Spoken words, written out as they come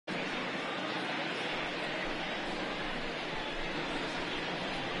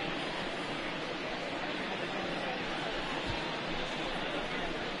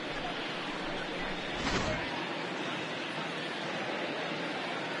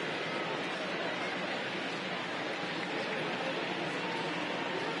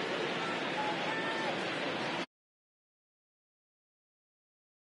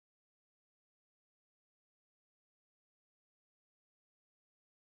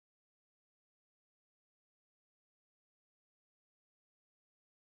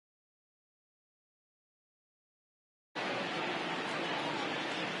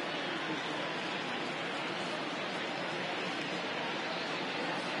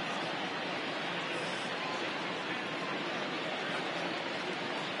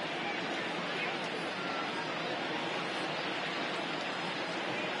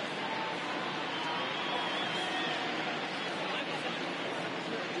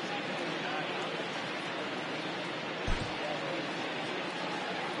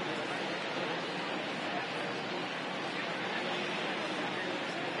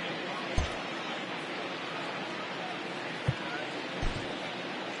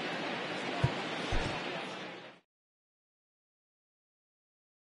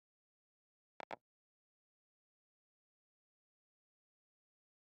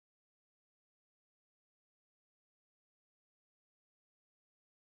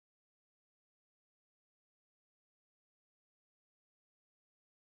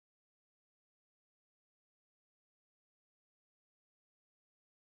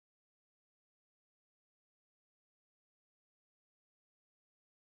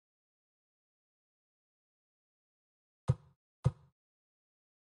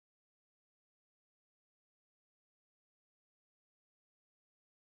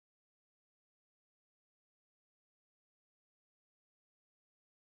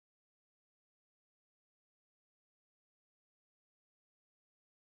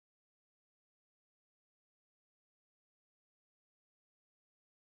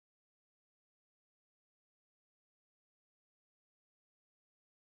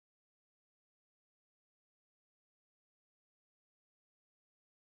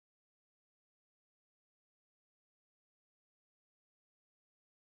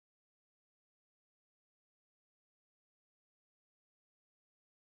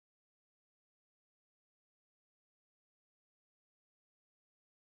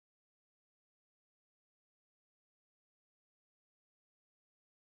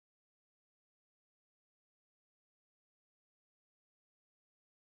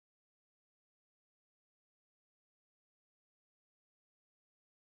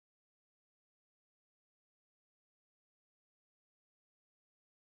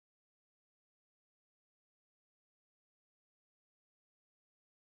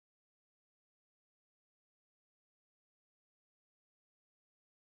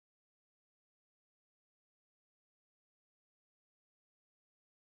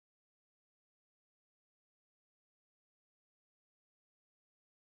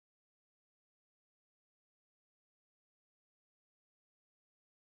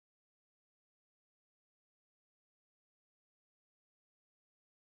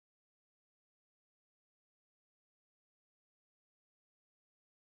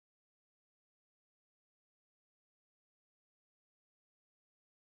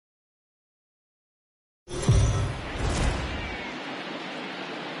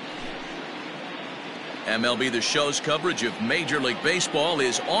MLB The Show's coverage of Major League Baseball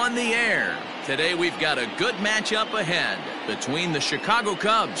is on the air. Today we've got a good matchup ahead between the Chicago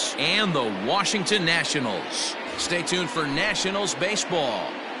Cubs and the Washington Nationals. Stay tuned for Nationals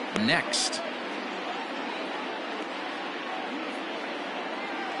baseball next.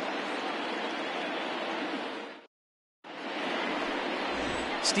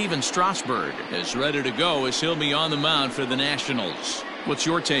 Steven Strasburg is ready to go as he'll be on the mound for the Nationals. What's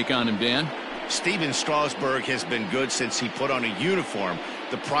your take on him, Dan? Steven Strasburg has been good since he put on a uniform.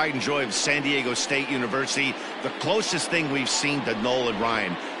 The pride and joy of San Diego State University. The closest thing we've seen to Nolan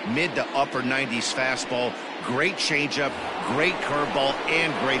Ryan. Mid to upper 90s fastball. Great changeup, great curveball,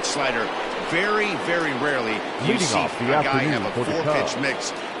 and great slider. Very, very rarely you see a guy have a four-pitch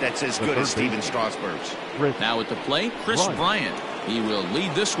mix that's as good as Steven Strasburg's. Now at the plate, Chris Bryant. He will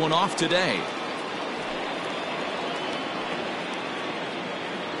lead this one off today.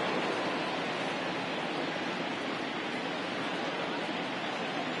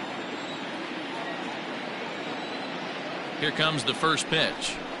 Here comes the first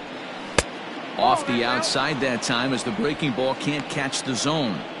pitch. Off the outside that time as the breaking ball can't catch the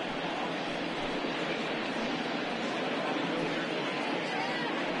zone.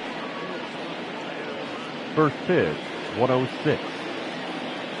 First pitch, 106.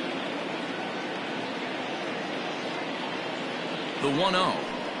 The 1-0.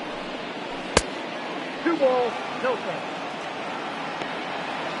 2 balls, no strikes.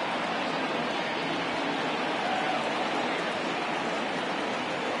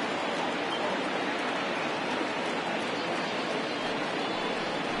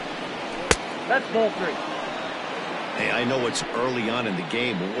 That's ball 3. Hey, I know it's early on in the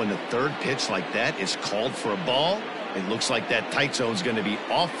game, but when the third pitch like that is called for a ball, it looks like that tight zone's going to be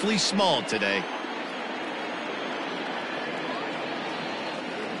awfully small today.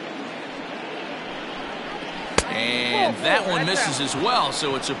 And that one misses as well,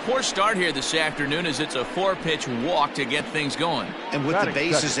 so it's a poor start here this afternoon as it's a 4-pitch walk to get things going. And with the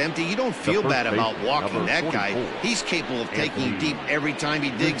bases empty, you don't feel bad about walking that guy. He's capable of taking deep every time he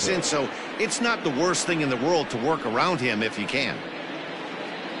digs in, so it's not the worst thing in the world to work around him if you can.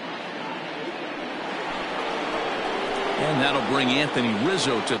 And that'll bring Anthony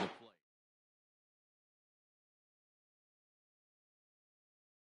Rizzo to the plate.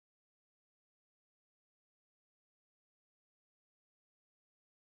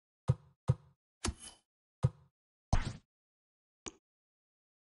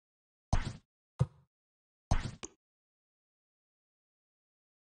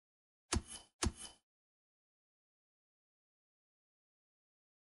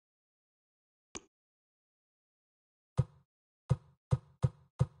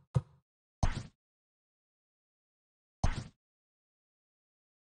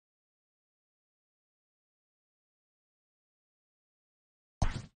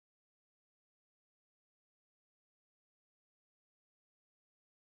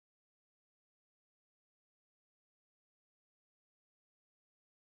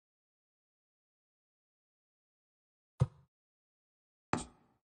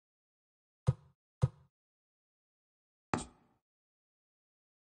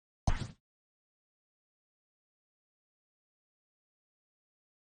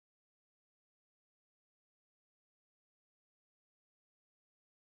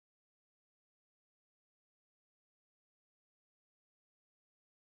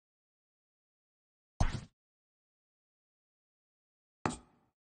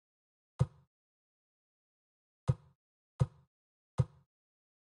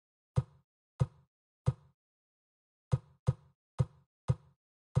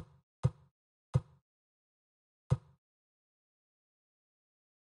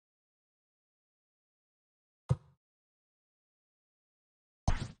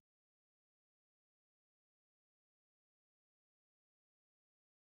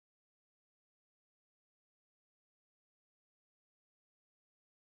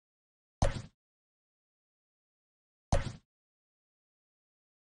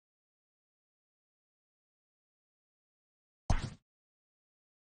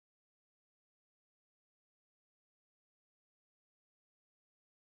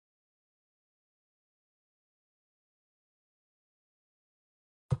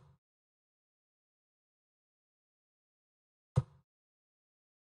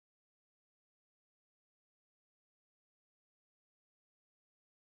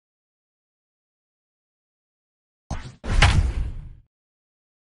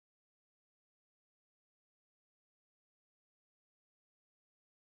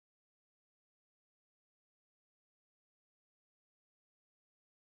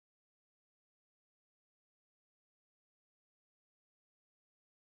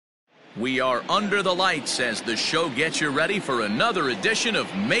 We are under the lights as the show gets you ready for another edition of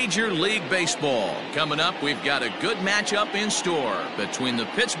Major League Baseball. Coming up, we've got a good matchup in store between the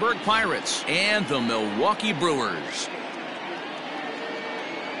Pittsburgh Pirates and the Milwaukee Brewers.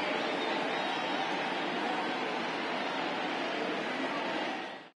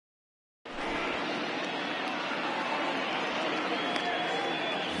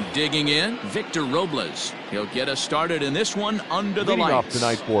 Digging in, Victor Robles. He'll get us started in this one under the lights. Leading off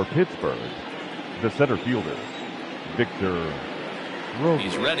tonight for Pittsburgh, the center fielder, Victor Robles.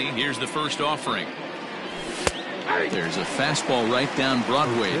 He's ready. Here's the first offering. There's a fastball right down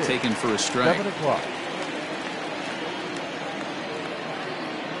Broadway, taken for a strike. 7 o'clock.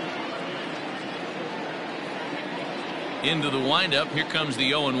 Into the windup. Here comes the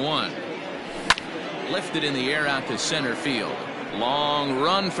 0-1. Lifted in the air out to center field. Long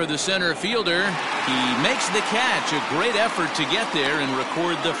run for the center fielder. He makes the catch. A great effort to get there and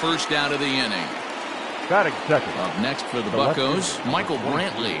record the first out of the inning. Batting second. Up next for the Buccos, Michael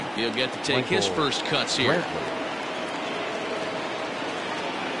Brantley. He'll get to take his first cuts here.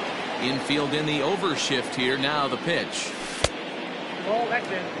 Infield in the overshift here. Now the pitch. Oh, that's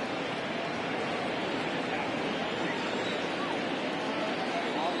it.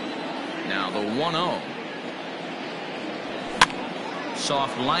 Now the 1-0.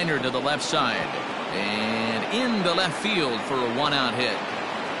 Soft liner to the left side. And into left field for a one-out hit.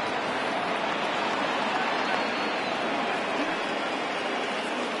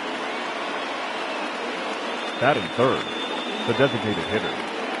 Batting third, the designated hitter.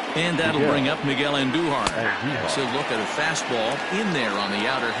 And that'll bring up Miguel Andujar. So look at a fastball in there on the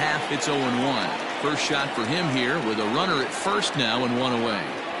outer half. It's 0-1. First shot for him here with a runner at first now and one away.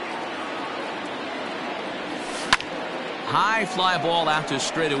 High fly ball out to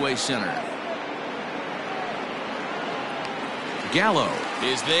straightaway center. Gallo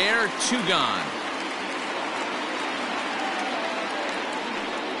is there, 2 gone.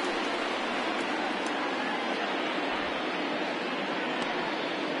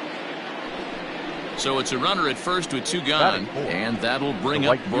 So it's a runner at first with 2 gone, and that'll bring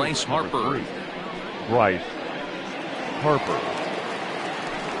up Bryce Harper. Bryce Harper.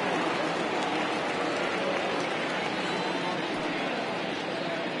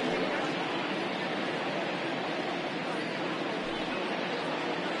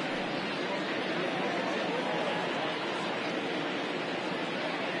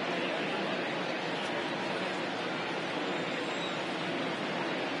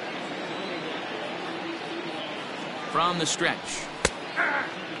 From the stretch.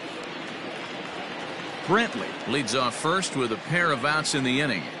 Brantley leads off first with a pair of outs in the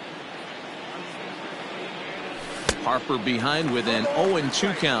inning. Harper behind with an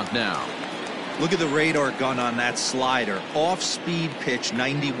 0-2 count now. Look at the radar gun on that slider. Off-speed pitch,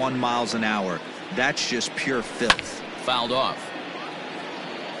 91 miles an hour. That's just pure filth. Fouled off.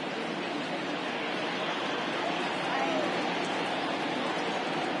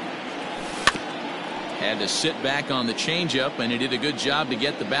 Had to sit back on the changeup, and he did a good job to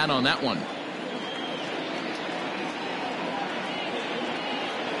get the bat on that one.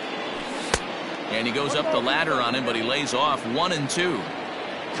 And he goes up the ladder on him, but he lays off 1-2.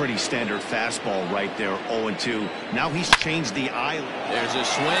 Pretty standard fastball right there, 0-2. Now he's changed the eye. There's a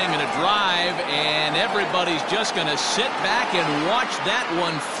swing and a drive, and everybody's just going to sit back and watch that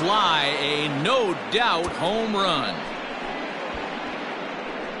one fly. A no doubt home run.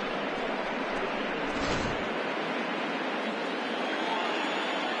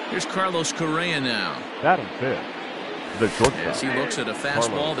 Here's Carlos Correa now. Batting fifth, the shortstop. As he looks at a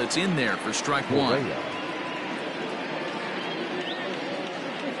fastball that's in there for strike 1.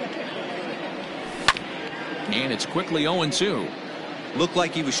 And it's quickly 0-2. Looked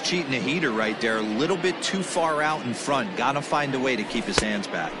like he was cheating a heater right there. A little bit too far out in front. Got to find a way to keep his hands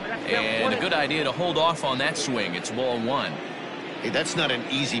back. And a good idea to hold off on that swing. It's ball 1. Hey, that's not an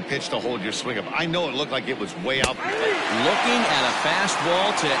easy pitch to hold your swing up. I know it looked like it was way out. Looking at a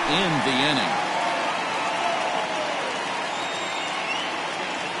fastball to end the inning.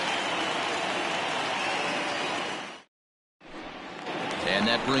 And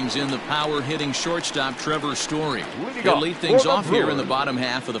that brings in the power-hitting shortstop, Trevor Story. He'll lead things off here in the bottom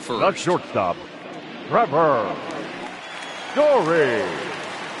half of the first. The shortstop, Trevor Story.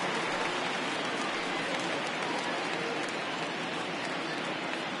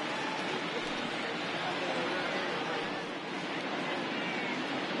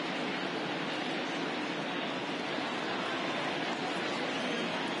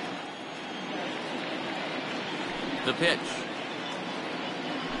 The pitch.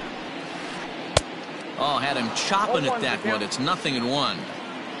 Oh, had him chopping at that one. It's 0-1.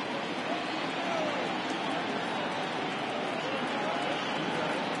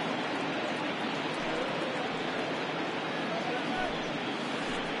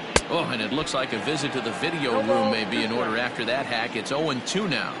 Oh, and it looks like a visit to the video room may be in order after that hack. It's 0-2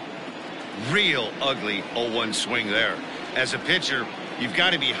 now. Real ugly 0-1 swing there. As a pitcher, you've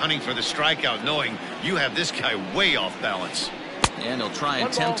got to be hunting for the strikeout, knowing you have this guy way off balance. And he'll try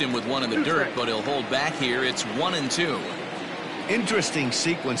and tempt him with one in the dirt, but he'll hold back here. It's 1-2. Interesting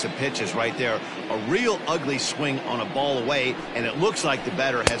sequence of pitches right there. A real ugly swing on a ball away, and it looks like the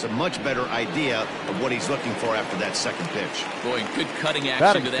batter has a much better idea of what he's looking for after that second pitch. Boy, good cutting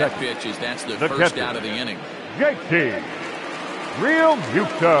action to that pitch as that's the first out of the inning. JT Real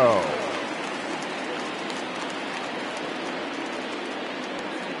Muto.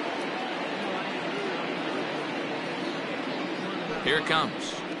 Here it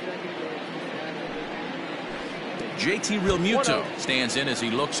comes. JT Realmuto stands in as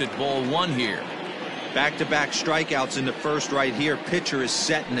he looks at ball one here. Back-to-back strikeouts in the first right here. Pitcher is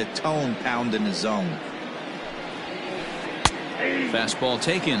setting the tone, pounding the zone. Fastball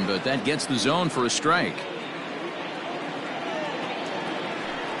taken, but that gets the zone for a strike.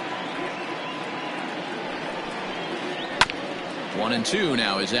 One and two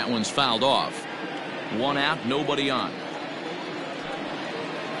now as that one's fouled off. One out, nobody on.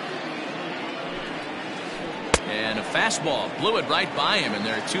 And a fastball blew it right by him, and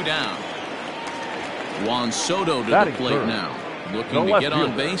they're two down. Juan Soto to the plate now, looking to get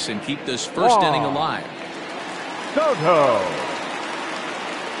on base and keep this first inning alive. Soto.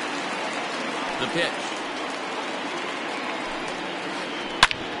 The pitch.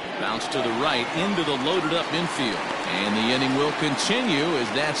 Bounce to the right into the loaded up infield, and the inning will continue as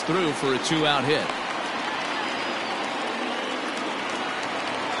that's through for a 2-out hit.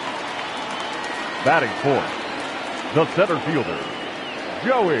 Batting fourth, the center fielder,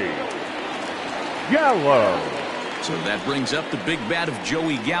 Joey Gallo. So that brings up the big bat of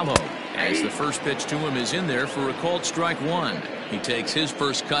Joey Gallo, as the first pitch to him is in there for a called strike one. He takes his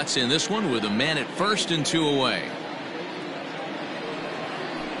first cuts in this one with a man at first and two away.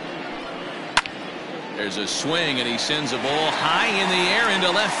 There's a swing, and he sends a ball high in the air into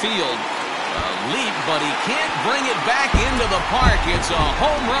left field. A leap, but he can't bring it back into the park. It's a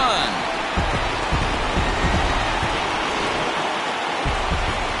home run.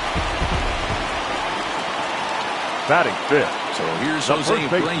 Batting fifth. So here's Jose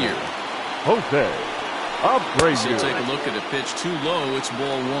Abreu. Jose Abreu. So take a look at a pitch too low. It's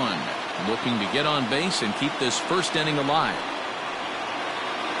ball one. Looking to get on base and keep this first inning alive.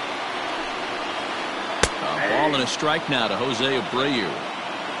 A ball and a strike now to Jose Abreu.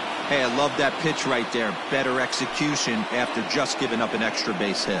 Hey, I love that pitch right there. Better execution after just giving up an extra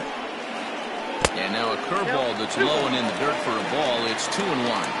base hit. And now a curveball that's low and in the dirt for a ball. It's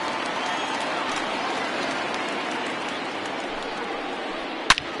 2-1.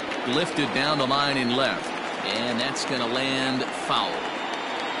 Lifted down the line in left, and that's going to land foul.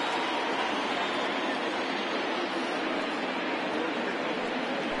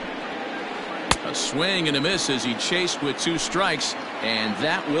 A swing and a miss as he chased with two strikes, and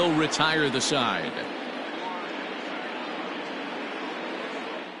that will retire the side.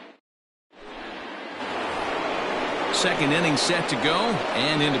 Second inning set to go,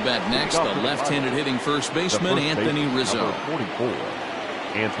 and into bat next, the left-handed hitting first baseman, Anthony Rizzo. Number 44.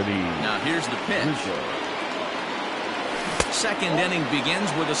 Anthony. Now here's the pitch. Second inning begins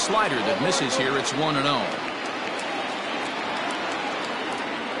with a slider that misses here. It's 1-0.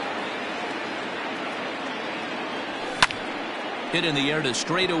 Hit in the air to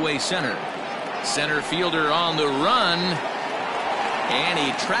straightaway center. Center fielder on the run, and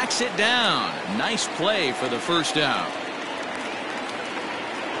he tracks it down. Nice play for the first out.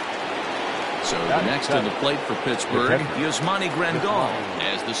 So the next to the plate for Pittsburgh, Yasmani Grandal,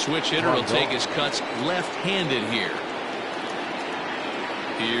 as the switch hitter will take his cuts left-handed here.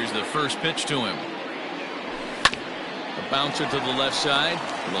 Here's the first pitch to him. A bouncer to the left side.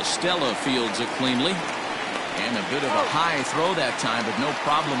 La Stella fields it cleanly. And a bit of a high throw that time, but no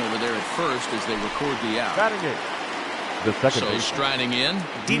problem over there at first as they record the out. The second so striding in,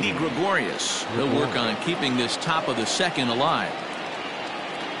 Didi Gregorius. He'll work on keeping this top of the second alive.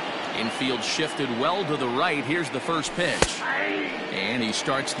 Infield shifted well to the right. Here's the first pitch. And he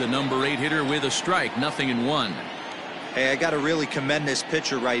starts the number 8 hitter with a strike. 0-1. Hey, I got to really commend this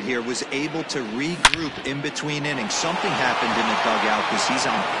pitcher right here. Was able to regroup in between innings. Something happened in the dugout because he's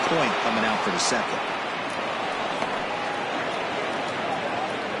on point coming out for the second.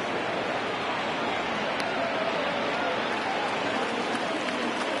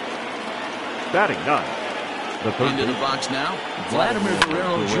 Batting ninth. Into the box now, Vladimir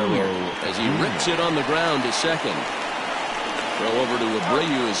Guerrero Jr. as he rips it on the ground to second. Throw over to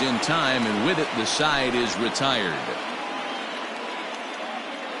Abreu is in time, and with it the side is retired.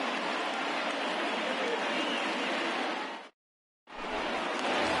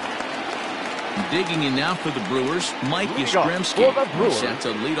 Digging in now for the Brewers, Mike Yastrzemski. Set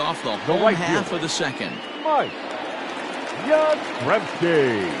to lead off the whole half of the second. Mike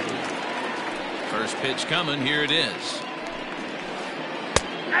Yastrzemski. First pitch coming. Here it is.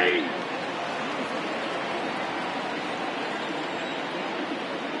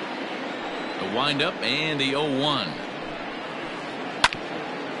 The windup and the 0-1.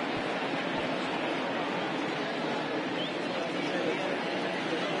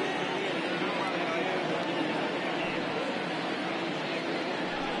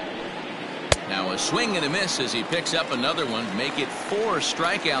 Now a swing and a miss as he picks up another one. Make it 4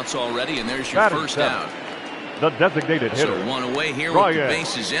 strikeouts already, and there's your first out. The designated hitter. So one away here with the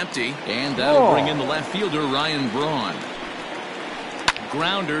bases empty, and that'll bring in the left fielder, Ryan Braun.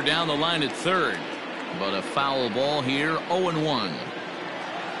 Grounder down the line at third, but a foul ball here, 0-1.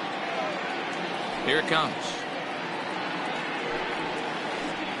 Here it comes.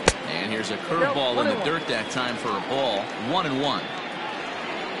 And here's a curveball in the dirt that time for a ball, 1-1.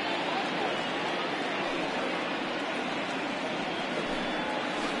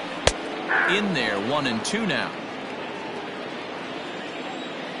 In there, 1-2 now.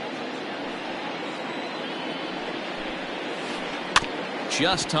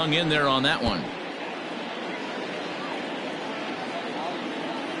 Just hung in there on that one.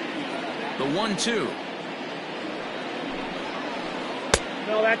 The 1-2.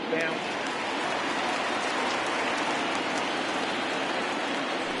 No, that's down.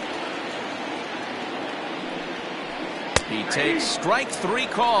 He takes strike 3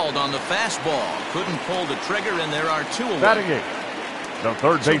 called on the fastball. Couldn't pull the trigger, and there are 2 away. Batting eight. The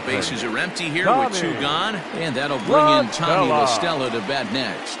third baseman. So bases are empty here with 2 gone, and that'll bring in Tommy La Stella to bat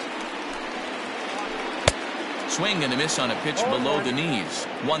next. Swing and a miss on a pitch below the knees.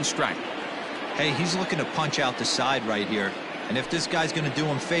 1 strike. Hey, he's looking to punch out the side right here. And if this guy's going to do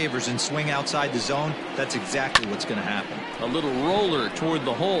him favors and swing outside the zone, that's exactly what's going to happen. A little roller toward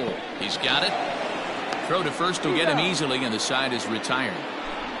the hole. He's got it. Throw to first will get him easily, and the side is retired.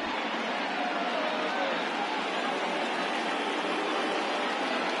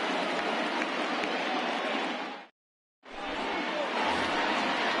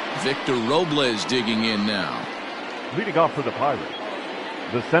 Victor Robles digging in now. Leading off for the Pirates,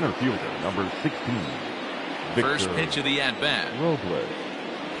 the center fielder, number 16. Victor First pitch of the at-bat. Robles.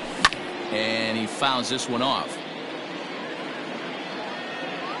 And he fouls this one off.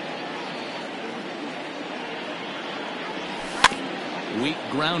 Weak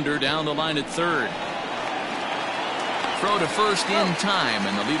grounder down the line at third. Throw to first in time,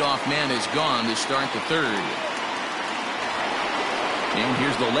 and the leadoff man is gone to start the third. And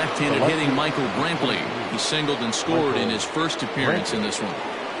here's the left-handed hitting Michael Brantley. He singled and scored in his first appearance in this one.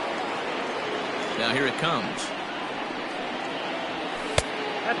 Now here it comes.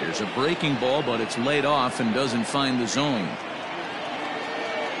 There's a breaking ball, but it's laid off and doesn't find the zone.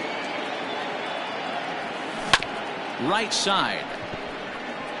 Right side.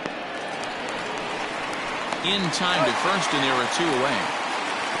 In time to first, and there are 2 away.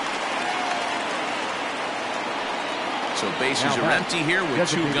 So bases are empty here with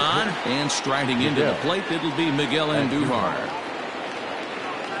 2 gone, and striding into the plate, it'll be Miguel Andujar.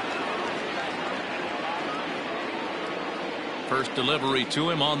 First delivery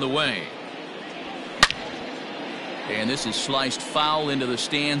to him on the way. And this is sliced foul into the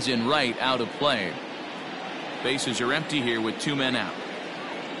stands in right, out of play. Bases are empty here with 2 men out.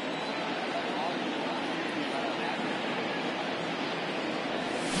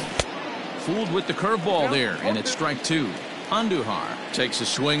 Fooled with the curveball there, and it's strike 2. Andujar takes the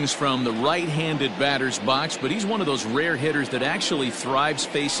swings from the right-handed batter's box, but he's one of those rare hitters that actually thrives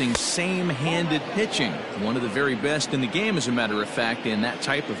facing same-handed pitching. One of the very best in the game, as a matter of fact, in that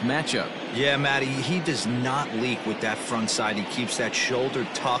type of matchup. Yeah, Matty, he does not leak with that front side. He keeps that shoulder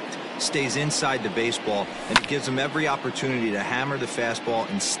tucked, stays inside the baseball, and it gives him every opportunity to hammer the fastball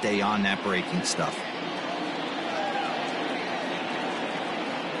and stay on that breaking stuff.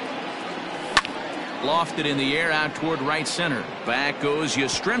 Lofted in the air out toward right center. Back goes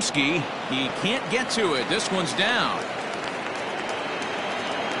Yastrzemski. He can't get to it. This one's down.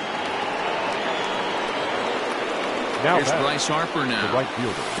 Now here's Bryce Harper now. The right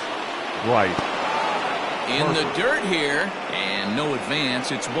fielder. Bryce in Harper. the dirt here, and no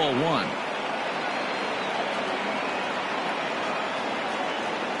advance. It's ball 1.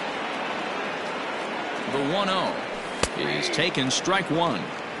 The 1-0 is taken, strike 1.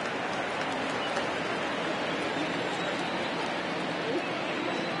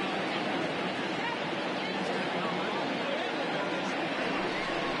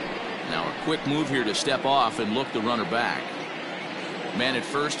 Quick move here to step off and look the runner back. Man at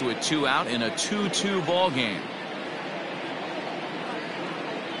first with 2 out in a 2-2 ball game.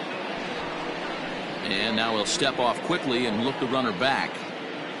 And now he'll step off quickly and look the runner back.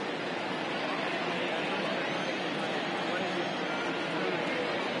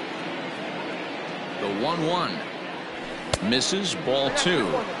 The 1-1. Misses, ball 2.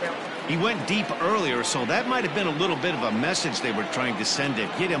 He went deep earlier, so that might have been a little bit of a message they were trying to send to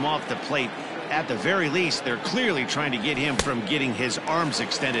get him off the plate. At the very least, they're clearly trying to get him from getting his arms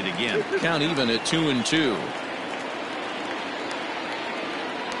extended again. Count even at 2-2.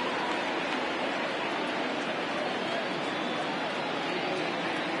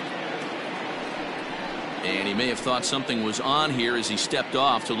 And he may have thought something was on here as he stepped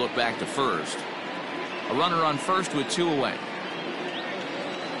off to look back to first. A runner on first with 2 away.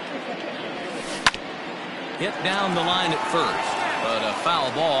 Hit down the line at first, but a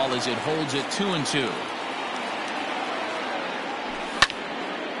foul ball as it holds it 2-2.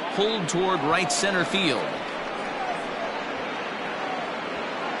 Pulled toward right center field.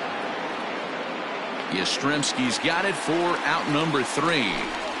 Yastrzemski's got it for out number 3.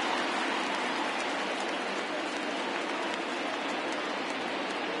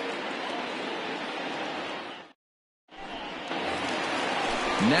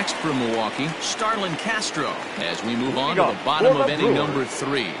 Next for Milwaukee, Starlin Castro, as we move on to the bottom of inning number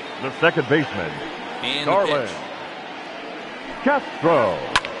 3. The second baseman, And Starlin Castro.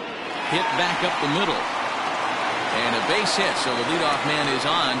 Hit back up the middle. And a base hit, so the leadoff man is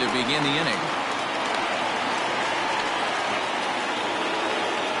on to begin the inning.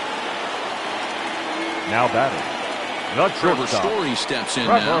 Now batting, the Trevor shortstop, Story steps in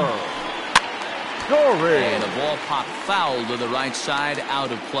now. Story. And a ball popped foul to the right side,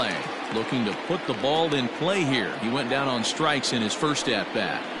 out of play. Looking to put the ball in play here. He went down on strikes in his first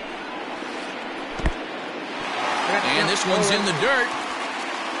at-bat. And this one's in the dirt.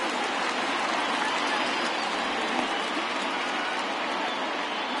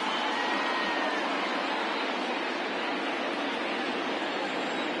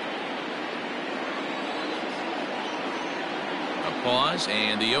 A pause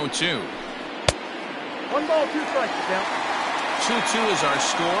and the 0-2. 1 ball, 2 strikes, count. 2-2 is our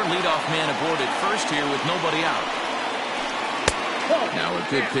score. Leadoff man aboard at first here with nobody out. Now a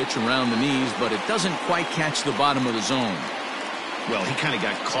good pitch around the knees, but it doesn't quite catch the bottom of the zone. Well, he kind of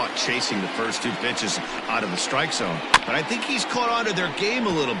got caught chasing the first 2 pitches out of the strike zone. But I think he's caught onto their game a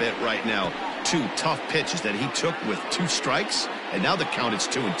little bit right now. 2 tough pitches that he took with 2 strikes, and now the count is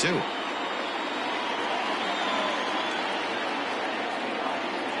 2-2.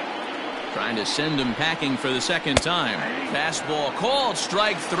 Trying to send him packing for the second time. Fastball called,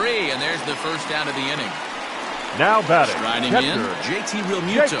 strike 3, and there's the first out of the inning. Now batting, Striding in, JT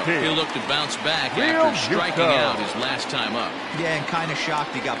Realmuto. He'll look to bounce back after striking out his last time up. Yeah, and kind of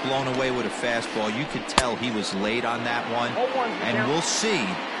shocked he got blown away with a fastball. You could tell he was late on that one. And we'll see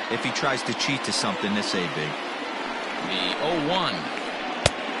if he tries to cheat to something this AB. The 0-1.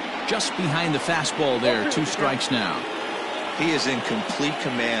 Just behind the fastball there, 2 strikes now. He is in complete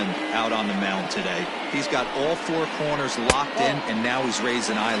command out on the mound today. He's got all 4 corners locked in, and now he's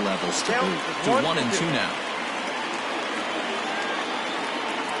raising eye levels to boot. To 1-2 now.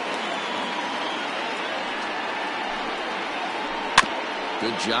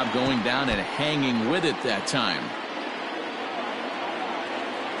 Good job going down and hanging with it that time.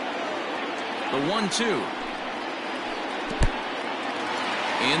 The 1-2.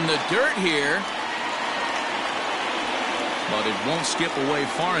 In the dirt here. But it won't skip away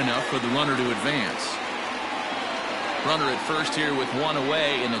far enough for the runner to advance. Runner at first here with 1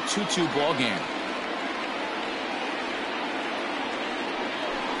 away in a 2-2 ball game.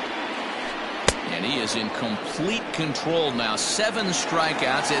 And he is in complete control now. 7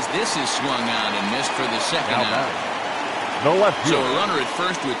 strikeouts as this is swung on and missed for the second out. No left So field. a runner at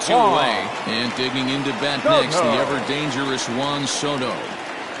first with 2 away. And digging into bat next, the ever-dangerous Juan Soto.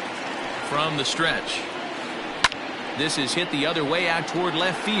 From the stretch. This is hit the other way out toward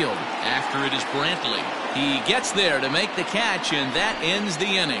left field. After it is Brantley. He gets there to make the catch, and that ends the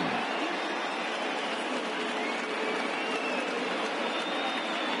inning.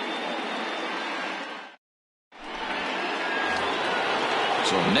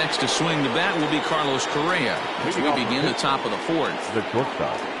 So next to swing the bat will be Carlos Correa as we begin the top of the 4th. The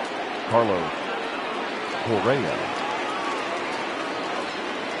shortstop, Carlos Correa.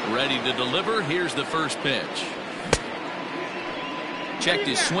 Ready to deliver. Here's the first pitch. Checked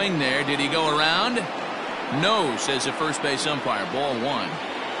his swing there. Did he go around? No, says the first base umpire. Ball 1.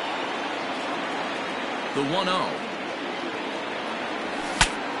 The 1-0.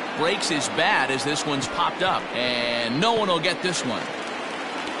 Breaks his bat as this one's popped up. And no one will get this one.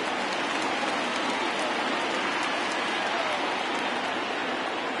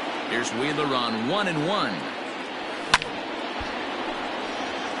 Here's Wheeler on 1-1.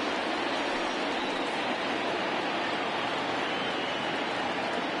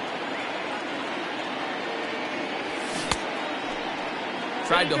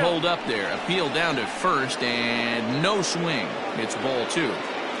 Tried to hold up there. Appeal down to first, and no swing. It's ball 2.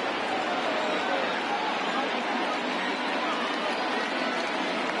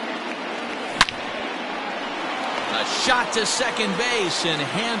 A shot to second base and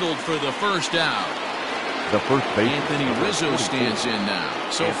handled for the first out. The first base. Anthony Rizzo stands in now.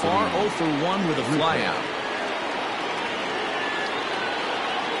 So far, 0 for 1 with a flyout.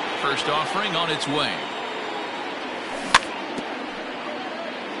 First offering on its way.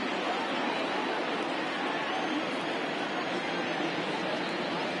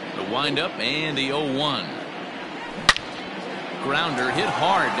 Windup and the 0-1. Grounder hit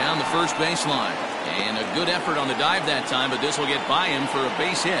hard down the first baseline. And a good effort on the dive that time, but this will get by him for a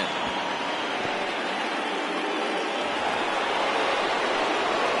base hit.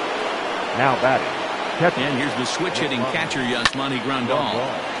 Now batting. And here's the switch hitting catcher Yasmani Grandal.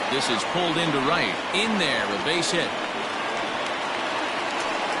 This is pulled into right. In there, a base hit.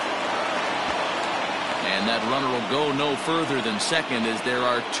 And that runner will go no further than second as there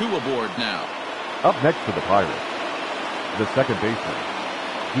are 2 aboard now. Up next for the Pirates, the second baseman,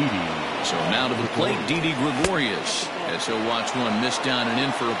 Didi. So now to the plate, Didi Gregorius. As he'll watch one miss down and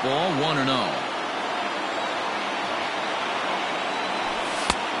in for a ball, 1-0.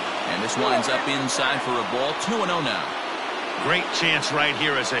 And this winds up inside for a ball, 2-0 now. Great chance right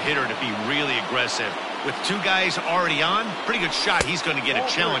here as a hitter to be really aggressive. With 2 guys already on, pretty good shot. He's going to get a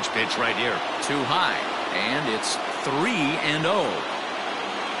challenge pitch right here. Too high. And it's 3-0.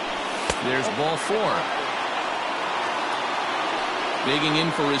 There's ball 4. Digging in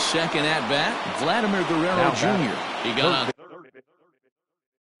for his second at-bat, Vladimir Guerrero Jr. He got on.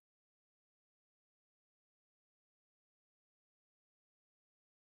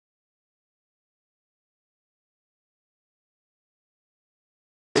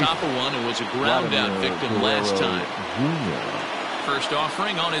 Top of one and was a ground out victim last time. First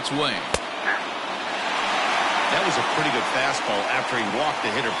offering on its way. That was a pretty good fastball after he walked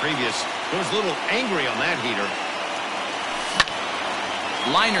the hitter previous. He was a little angry on that heater.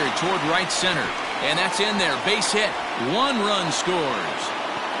 Liner toward right center. And that's in there. Base hit. 1 run scores.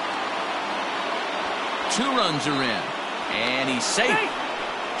 2 runs are in. And he's safe.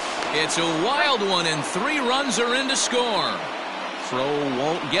 It's a wild one, and 3 runs are in to score. Throw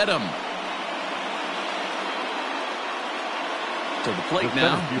won't get him. To the plate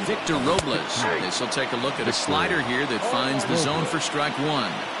now, Victor Robles. This will take a look at a slider here that finds the zone for strike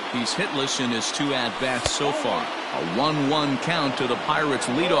 1. He's hitless in his 2 at-bats so far. A 1-1 count to the Pirates'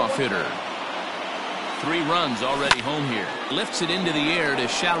 leadoff hitter. 3 runs already home here. Lifts it into the air to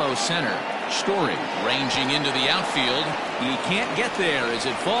shallow center. Story ranging into the outfield. He can't get there as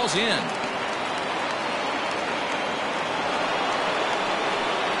it falls in.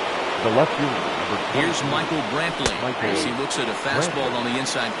 The left fielder. Here's Michael Brantley as he looks at a fastball on the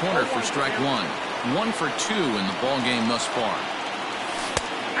inside corner for strike 1. 1 for 2 in the ball game thus far.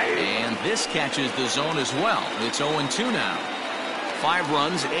 And this catches the zone as well. It's 0-2 now. 5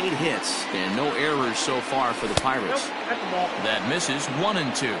 runs, 8 hits, and no errors so far for the Pirates. That misses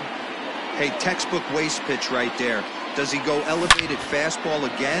 1-2. Hey, textbook waste pitch right there. Does he go elevated fastball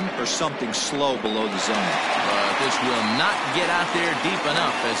again or something slow below the zone? But this will not get out there deep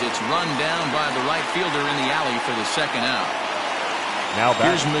enough as it's run down by the right fielder in the alley for the second out. Now back.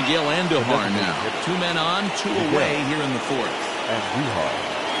 Here's Miguel Andujar now. 2 men on, 2 away here in the 4th. Andujar.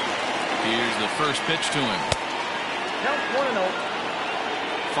 Here's the first pitch to him. Count 1-0.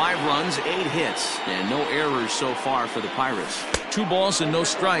 5 runs, 8 hits, and no errors so far for the Pirates. 2 balls and no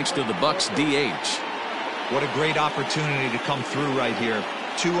strikes to the Bucks DH. What a great opportunity to come through right here.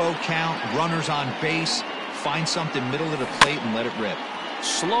 2-0 count, runners on base. Find something middle of the plate and let it rip.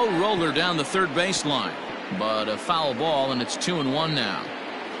 Slow roller down the third baseline, but a foul ball, and it's 2-1 now.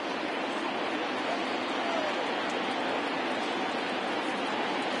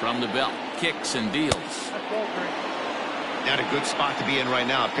 From the belt, kicks and deals. Not a good spot to be in right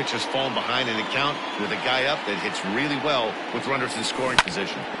now. Pitcher's falling behind in the count with a guy up that hits really well with runners in scoring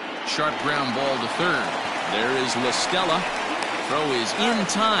position. Sharp ground ball to third. There is La Stella. Throw is in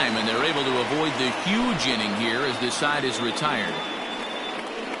time, and they're able to avoid the huge inning here as this side is retired.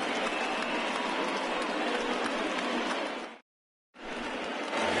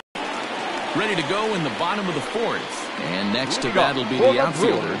 Ready to go in the bottom of the 4th. And next to that will be the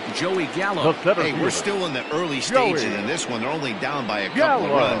outfielder, Joey Gallo. Hey, we're still in the early stages in this one. They're only down by a couple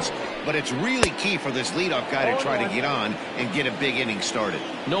of runs. but it's really key for this leadoff guy to try to get on and get a big inning started.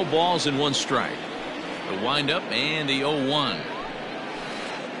 No balls and 1 strike. The windup and the 0-1.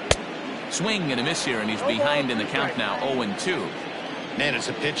 Swing and a miss here, and he's behind in the count now, 0-2. Man, as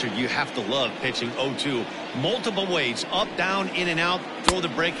a pitcher, you have to love pitching 0-2. Multiple ways, up, down, in and out, throw the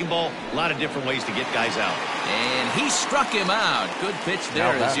breaking ball. A lot of different ways to get guys out. And he struck him out. Good pitch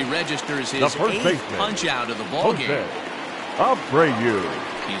there as he registers his 8th punch out of the ball game. Abreu.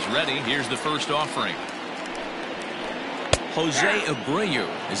 He's ready. Here's the first offering. Jose Abreu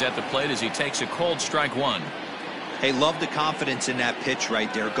is at the plate as he takes a cold strike 1. Hey, love the confidence in that pitch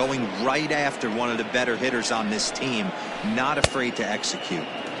right there, going right after one of the better hitters on this team, not afraid to execute.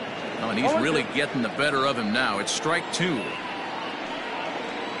 Oh, and he's really getting the better of him now. It's strike 2.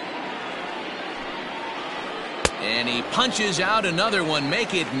 And he punches out another one,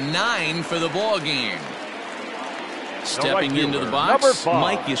 make it 9 for the ball game. Stepping into the box,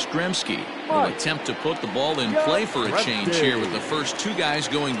 Mike Yastrzemski will attempt to put the ball in play for a change here with the first 2 guys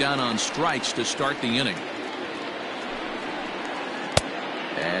going down on strikes to start the inning.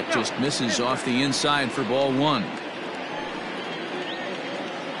 That just misses off the inside for ball 1.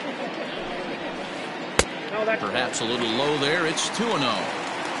 Perhaps a little low there. It's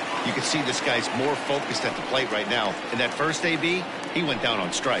 2-0. You can see this guy's more focused at the plate right now. In that first AB, he went down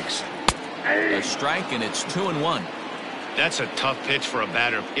on strikes. A strike, and it's 2-1. That's a tough pitch for a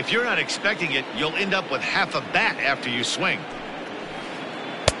batter. If you're not expecting it, you'll end up with half a bat after you swing.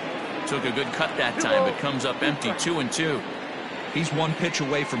 Took a good cut that time, but comes up empty, 2-2. He's 1 pitch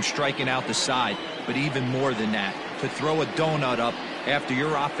away from striking out the side, but even more than that, to throw a donut up after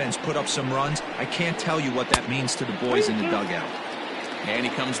your offense put up some runs, I can't tell you what that means to the boys in the dugout. And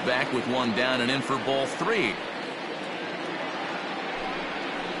he comes back with 1 down and in for ball 3.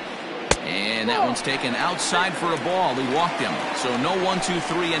 And that one's taken outside for a ball. He walked him. So no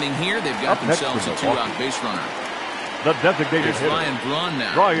 1-2-3 inning here. They've got themselves a 2-out base runner. The designated hitter, Ryan Braun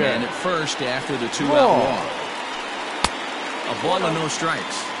now. And at first after the 2-out walk. A ball and no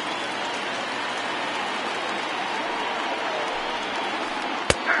strikes.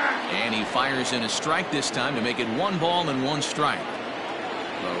 And he fires in a strike this time to make it 1 ball and 1 strike.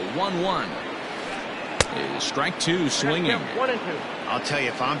 The 1-1 is strike 2 swinging. 1-2. I'll tell you,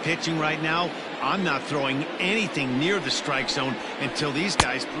 if I'm pitching right now, I'm not throwing anything near the strike zone until these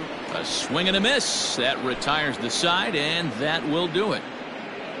guys. A swing and a miss. That retires the side, and that will do it.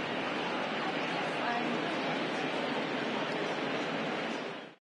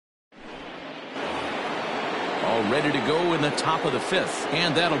 All ready to go in the top of the 5th,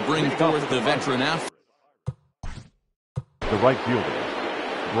 and that'll bring forth the veteran out. The right fielder,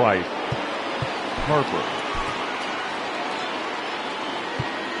 Bryce Harper.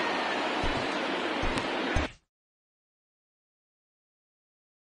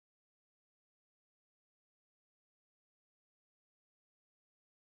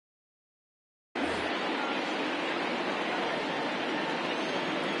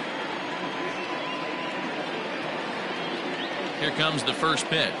 Here comes the first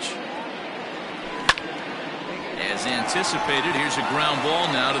pitch. As anticipated, here's a ground ball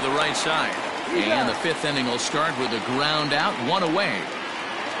now to the right side. And the 5th inning will start with a ground out, 1 away.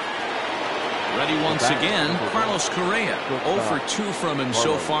 Ready once again, Carlos Correa. 0 for 2 from him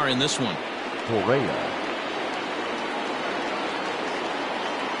so far in this one. Correa.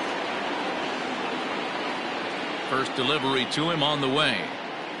 First delivery to him on the way.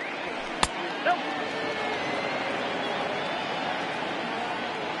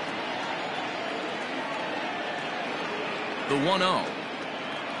 The 1-0.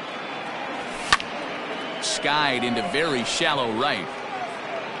 Skied into very shallow right.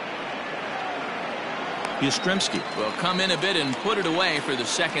 Yastrzemski will come in a bit and put it away for the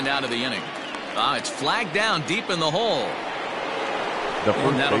 2nd out of the inning. It's flagged down deep in the hole.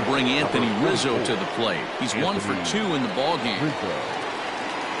 And that'll bring Anthony Rizzo to the plate. He's 1 for 2 in the ballgame.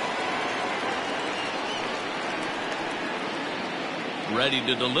 Ready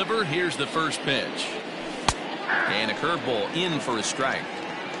to deliver. Here's the first pitch. And a curveball in for a strike.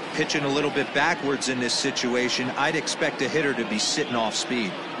 Pitching a little bit backwards in this situation, I'd expect a hitter to be sitting off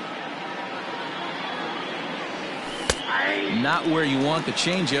speed. Not where you want the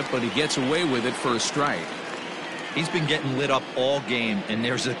changeup, but he gets away with it for a strike. He's been getting lit up all game, and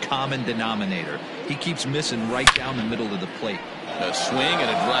there's a common denominator. He keeps missing right down the middle of the plate. A swing and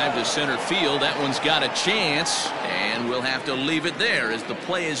a drive to center field. That one's got a chance, and we'll have to leave it there as the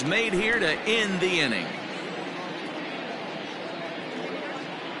play is made here to end the inning.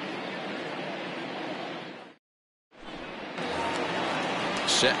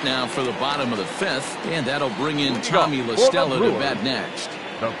 Set now for the bottom of the 5th, and that'll bring in Tommy La Stella to bat next.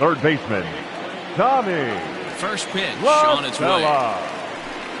 The third baseman, Tommy. First pitch La on its way. Stella.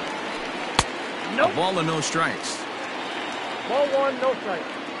 A ball and no strikes. Ball one, no strike.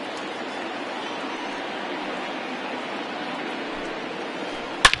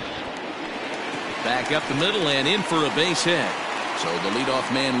 Back up the middle and in for a base hit. So the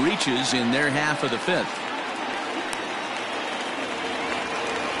leadoff man reaches in their half of the fifth.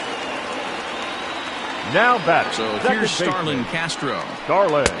 Now batting. So second here's Starlin baseman, Castro.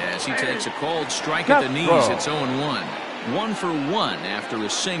 Starlin. As he takes a called strike at the knees, Castro. it's 0-1. 1 for 1 after a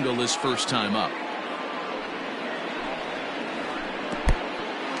single his first time up.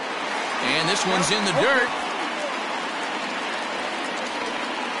 And this one's in the dirt.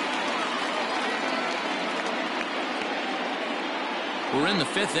 We're in the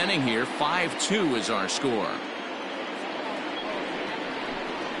fifth inning here. 5-2 is our score.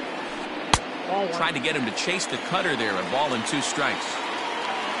 Ball one. Tried to get him to chase the cutter there. A ball and 2 strikes.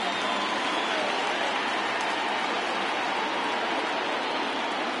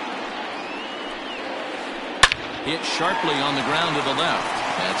 Hit sharply on the ground to the left.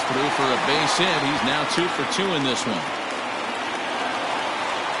 That's through for a base hit. He's now 2 for 2 in this one.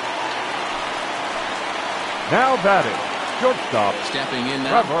 Now batting. Shortstop. Stepping in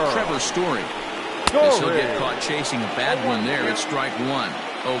now, Trevor Story. As he'll get caught chasing a bad one there at strike 1.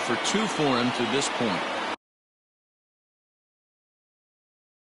 0 for 2 for him to this point.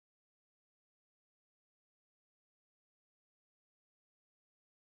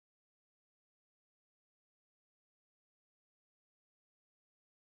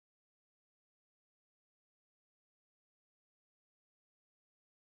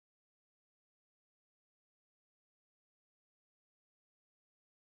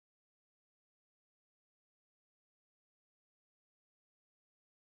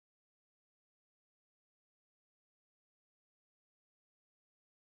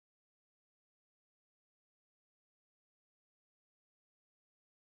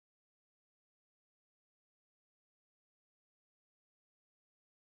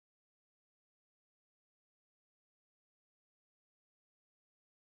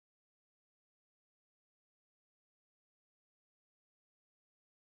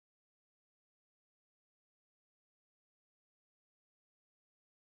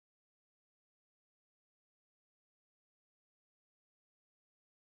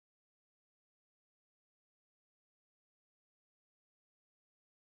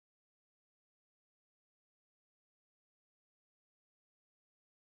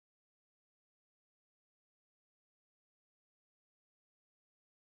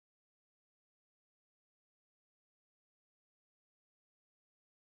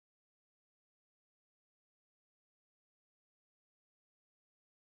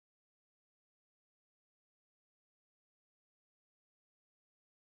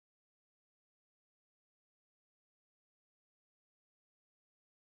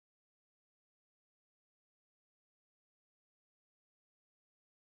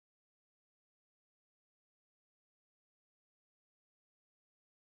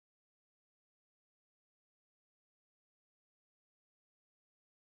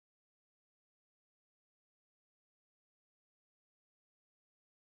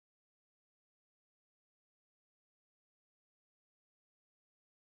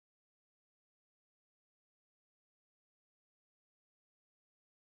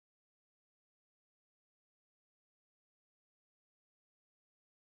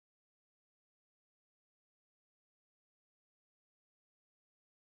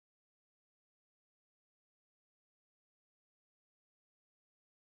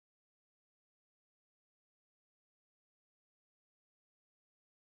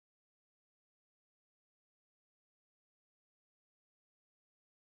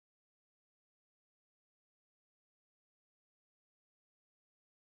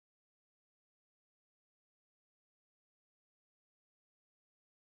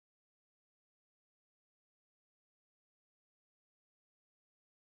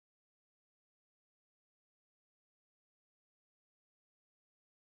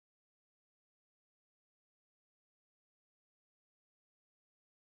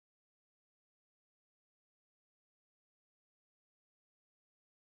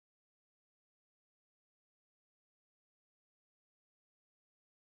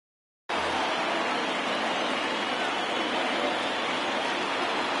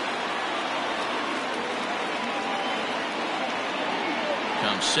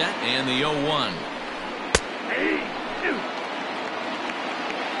 Comes set and the 0-1.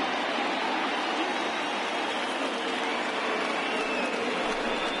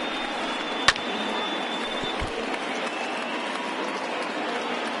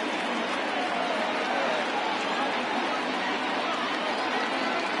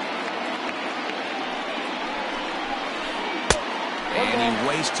 he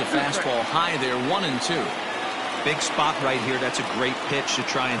wastes a fastball high there, 1-2. Big spot right here. That's a great pitch to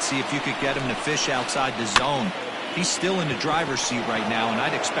try and see if you could get him to fish outside the zone. He's still in the driver's seat right now, and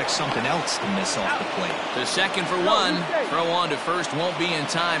I'd expect something else to miss off the plate. To second for one. Throw on to first won't be in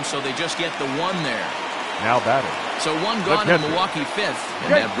time, so they just get the one there. Now batting. So one gone in Milwaukee fifth,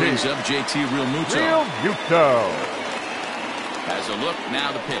 and that brings up JT Realmuto. Has a look,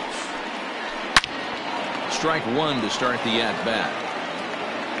 now the pitch. Strike one to start the at-bat.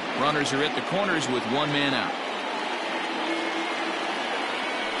 Runners are at the corners with one man out.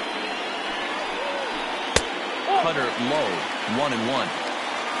 Cutter low, 1-1.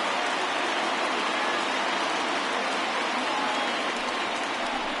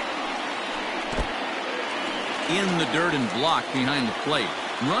 In the dirt and blocked behind the plate.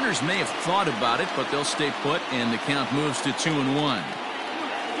 Runners may have thought about it, but they'll stay put, and the count moves to 2-1.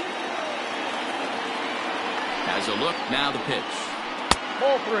 Has a look, now the pitch.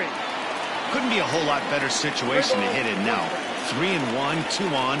 Ball 3. Couldn't be a whole lot better situation to hit it now. 3-1, 2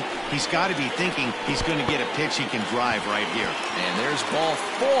 on. He's got to be thinking he's going to get a pitch he can drive right here. And there's ball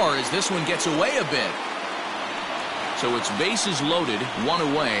 4 as this one gets away a bit. So it's bases loaded, one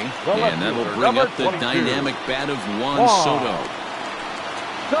away, and that'll bring up the dynamic bat of Juan Soto.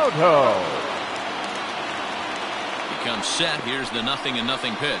 Becomes set. Here's the 0-0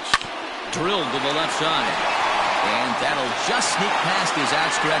 pitch. Drilled to the left side. And that'll just sneak past his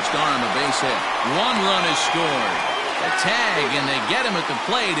outstretched arm, a base hit. One run is scored. A tag, and they get him at the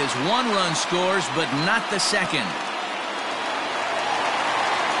plate as one run scores, but not the second.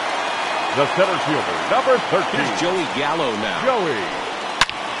 The center fielder, number 13. Here's Joey Gallo now.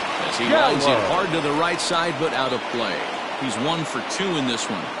 As he lines it hard to the right side, but out of play. He's 1 for 2 in this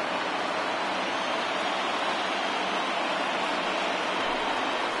one.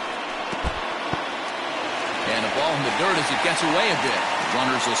 And a ball in the dirt as it gets away a bit.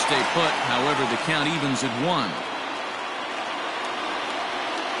 Runners will stay put. However, the count evens at 1.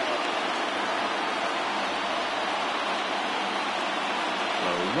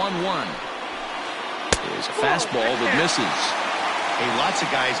 1-1 is a fastball that misses. Hey, lots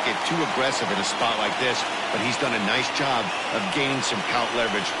of guys get too aggressive in a spot like this, but he's done a nice job of gaining some count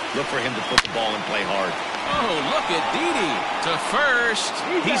leverage. Look for him to put the ball in play hard. Oh, look at Didi to first.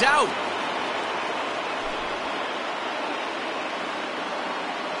 He's out.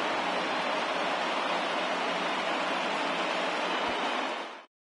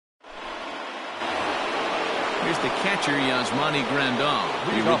 Here's the catcher, Yasmani Grandal.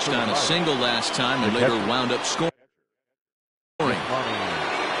 He reached on a single last time and later wound up scoring.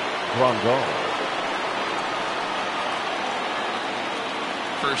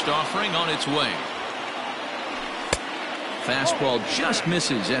 First offering on its way. Fastball just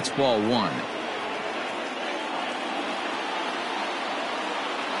misses. That's ball 1.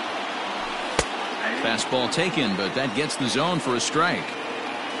 Fastball taken, but that gets the zone for a strike.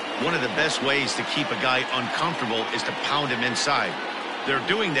 One of the best ways to keep a guy uncomfortable is to pound him inside. They're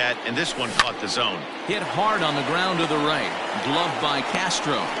doing that, and this one caught the zone. Hit hard on the ground to the right. Gloved by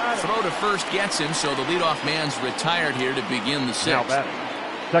Castro. Throw to first gets him, so the leadoff man's retired here to begin the 6th. Now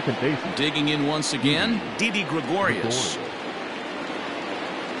batting, second base. Digging in once again, Didi Gregorius.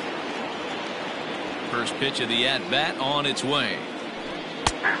 First pitch of the at-bat on its way.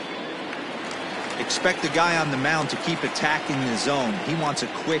 Expect the guy on the mound to keep attacking the zone. He wants a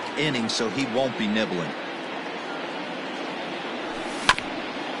quick inning, so he won't be nibbling.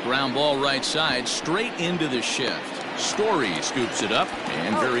 Ground ball right side, straight into the shift. Story scoops it up,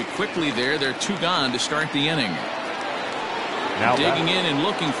 and very quickly they're 2 gone to start the inning. Now digging in and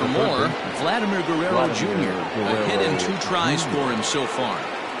looking for more, Vladimir Guerrero Jr. A hit and 2 tries for him so far.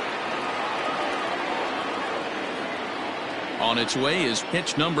 On its way is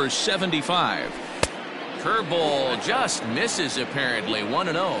pitch number 75. Curveball just misses apparently.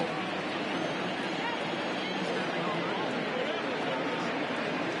 1-0.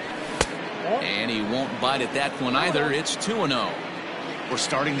 And he won't bite at that one either. It's 2-0. We're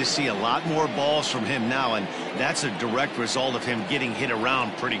starting to see a lot more balls from him now, and that's a direct result of him getting hit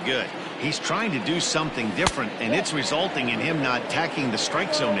around pretty good. He's trying to do something different, and it's resulting in him not attacking the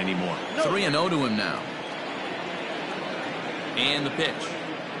strike zone anymore. 3-0 to him now. And the pitch.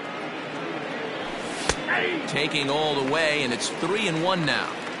 Taking all the way, and it's 3-1 now.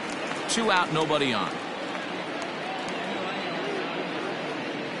 2 out, nobody on.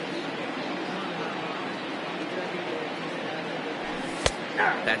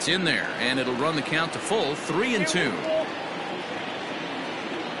 That's in there, and it'll run the count to full. 3-2.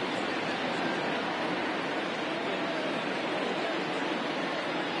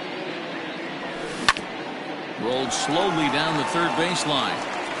 Rolled slowly down the third baseline.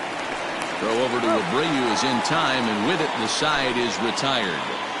 Throw over to Abreu is in time, and with it, the side is retired.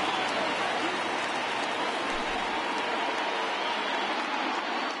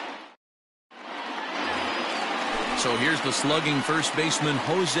 So here's the slugging first baseman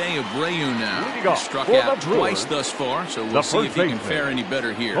Jose Abreu now. He struck out twice thus far, so we'll see if he can fare any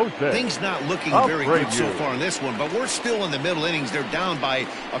better here. Things not looking very good so far in this one, but we're still in the middle innings. They're down by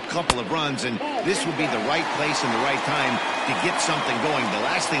a couple of runs, and this would be the right place and the right time to get something going. The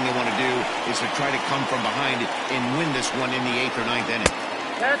last thing they want to do is to try to come from behind and win this one in the 8th or 9th inning.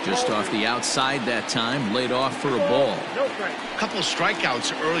 Just off the outside that time, laid off for a ball. A couple of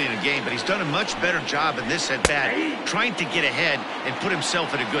strikeouts early in the game, but he's done a much better job in this at-bat, trying to get ahead and put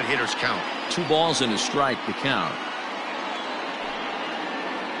himself in a good hitter's count. 2 balls and a strike to count.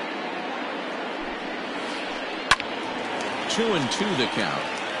 Two and two the count.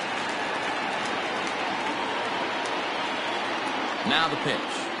 Now the pitch.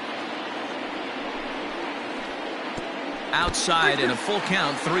 Outside in a full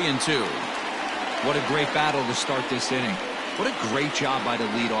count, 3-2. What a great battle to start this inning. What a great job by the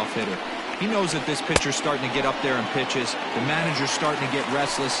leadoff hitter. He knows that this pitcher's starting to get up there in pitches. The manager's starting to get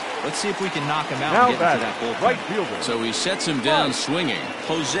restless. Let's see if we can knock him out and get into that bullpen. Right fielder. So he sets him down swinging.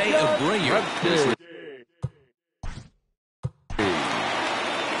 Jose Abreu.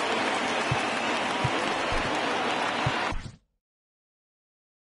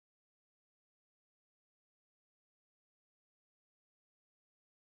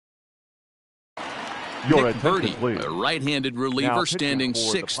 Nick Birdie, a right-handed reliever standing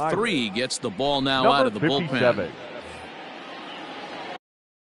 6'3", gets the ball now out of the 57. Bullpen.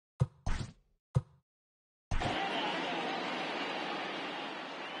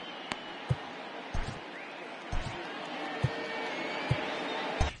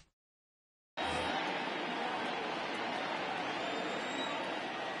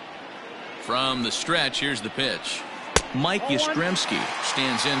 From the stretch, here's the pitch. Mike Yastrzemski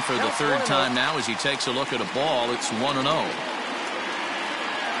stands in for the 3rd time now as he takes a look at a ball. It's 1-0.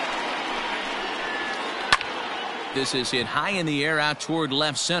 This is hit high in the air out toward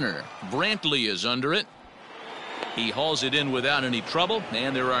left center. Brantley is under it. He hauls it in without any trouble,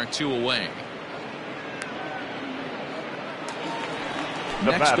 and there are 2 away.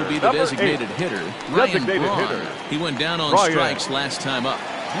 Next will be the designated hitter, Ryan Braun. He went down on strikes last time up.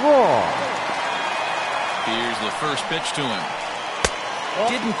 Here's the first pitch to him.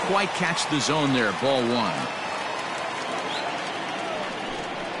 Didn't quite catch the zone there. Ball 1.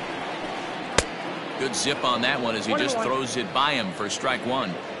 Good zip on that one as he just throws it by him for strike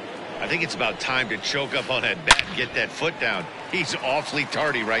 1. I think it's about time to choke up on that bat and get that foot down. He's awfully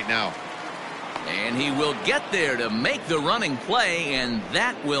tardy right now. And he will get there to make the running play, and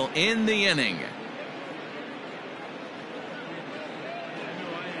that will end the inning.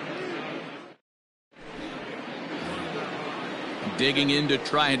 Digging in to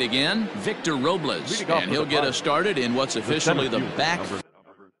try it again, Victor Robles, and he'll get us started in what's officially the back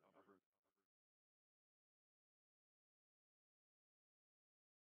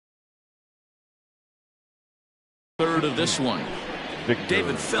third of this one.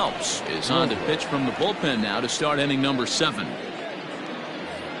 David Phelps is on to pitch from the bullpen now to start inning number 7.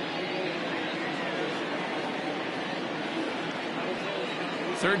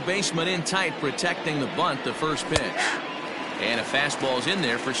 Third baseman in tight, protecting the bunt, the first pitch. And a fastball's in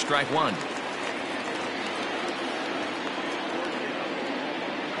there for strike 1.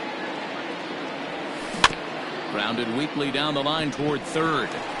 Grounded weakly down the line toward third.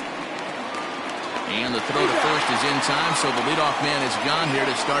 And the throw to first is in time, so the leadoff man is gone here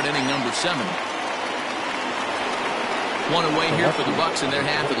to start inning number 7. 1 away here for the Bucks in their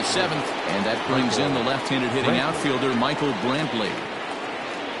half of the 7th, and that brings in the left-handed hitting outfielder Michael Brantley.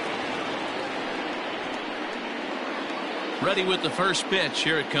 Ready with the first pitch.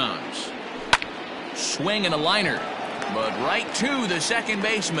 Here it comes. Swing and a liner, but right to the second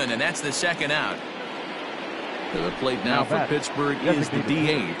baseman, and that's the second out. To the plate now for Pittsburgh is the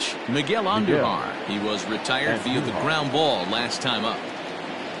DH, Miguel Andujar. He was retired via the ground ball last time up.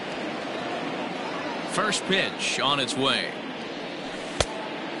 First pitch on its way.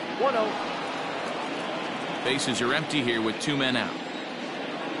 1-0. Bases are empty here with 2 men out.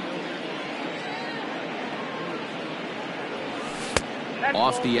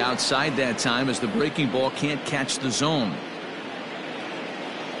 Off the outside that time as the breaking ball can't catch the zone.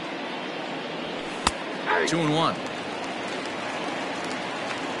 2-1.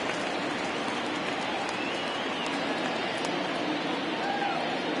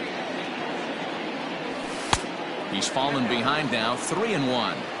 He's fallen behind now,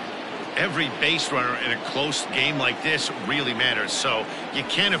 3-1. Every base runner in a close game like this really matters, so you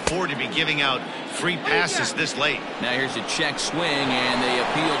can't afford to be giving out free passes this late. Now here's a check swing, and they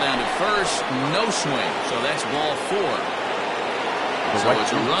appeal down to first. No swing, so that's ball 4. So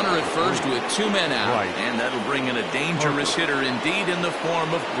it's a runner at first with 2 men out, and that'll bring in a dangerous hitter indeed in the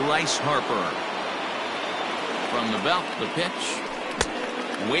form of Bryce Harper. From the belt, the pitch.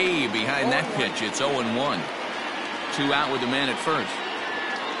 Way behind that pitch, it's 0-1. 2 out with the man at first.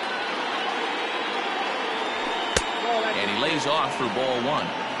 And he lays off for ball 1.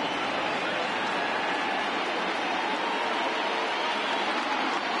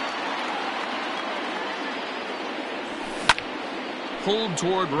 Pulled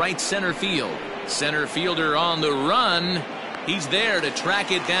toward right center field. Center fielder on the run. He's there to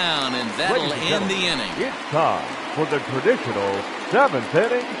track it down, and that'll end the inning. It's time for the traditional 7th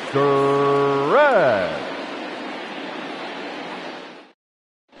inning stretch.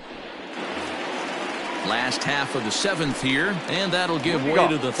 Last half of the 7th here, and that'll give way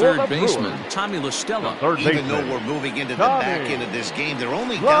to the third baseman, Tommy La Stella. Even though we're moving into the back end of this game, they're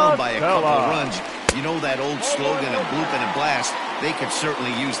only down by a couple of runs. You know that old slogan of bloop and a blast? They could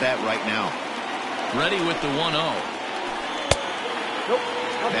certainly use that right now. Ready with the 1-0.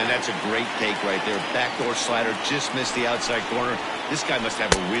 Man, that's a great take right there. Backdoor slider, just missed the outside corner. This guy must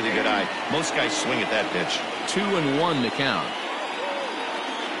have a really good eye. Most guys swing at that pitch. 2-1 to count.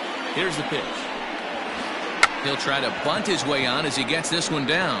 Here's the pitch. He'll try to bunt his way on as he gets this one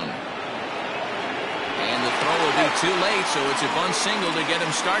down. And the throw will be too late, so it's a bunt single to get him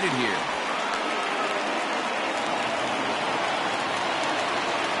started here.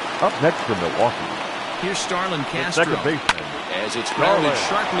 Up next for Milwaukee. Here's Starlin Castro. Second baseman. As it's grounded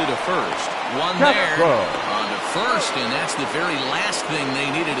sharply to first. One there on to first, and that's the very last thing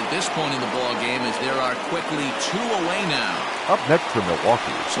they needed at this point in the ball game, as there are quickly 2 away now. Up next for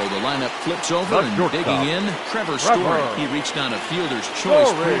Milwaukee. So the lineup flips over, and digging in, Trevor Story. He reached on a fielder's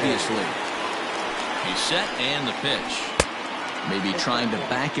choice previously. He's set, and the pitch. Maybe trying to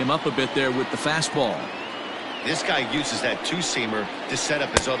back him up a bit there with the fastball. This guy uses that 2-seamer to set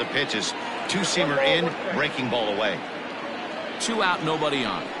up his other pitches. 2-seamer in, breaking ball away. 2 out, nobody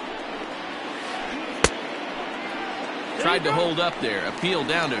on. Tried to hold up there. Appeal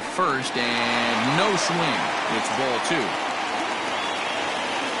down to first, and no swing. It's ball 2.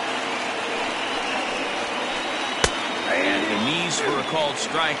 At the knees for a called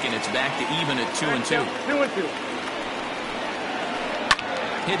strike, and it's back to even at 2-2. 2-2.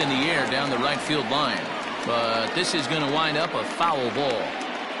 Hit in the air down the right field line. But this is going to wind up a foul ball.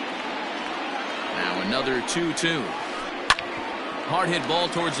 Now another 2-2. Hard hit ball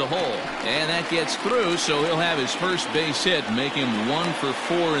towards the hole, and that gets through, so he'll have his first base hit, make him 1 for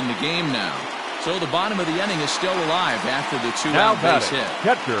 4 in the game now. So the bottom of the inning is still alive after the 2-out base hit.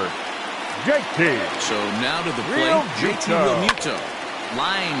 Catcher, JT. So now to the plate, JT Realmuto,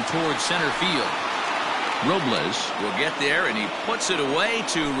 lying towards center field. Robles will get there, and he puts it away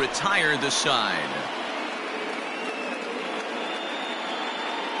to retire the side.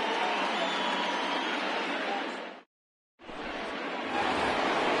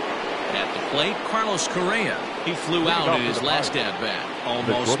 Plate, Carlos Correa. He flew out at his last at-bat.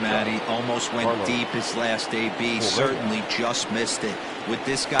 Almost, Matty. Almost went deep his last AB. Certainly just missed it. With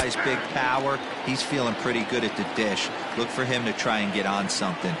this guy's big power, he's feeling pretty good at the dish. Look for him to try and get on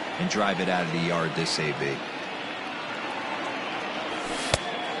something and drive it out of the yard this AB.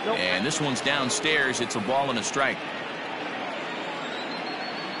 And this one's downstairs. It's a ball and a strike.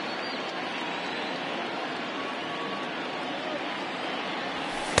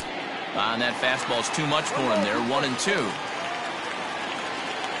 And that fastball's too much for him there. 1-2.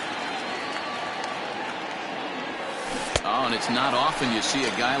 Oh, and it's not often you see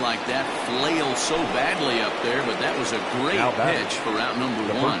a guy like that flail so badly up there, but that was a great pitch for out number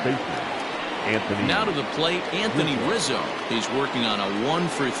 1. Now to the plate, Anthony Rizzo. He's working on a 1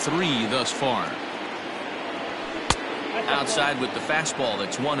 for 3 thus far. Outside with the fastball.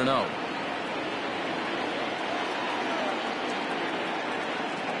 That's 1-0.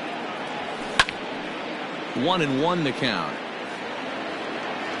 1-1 to count.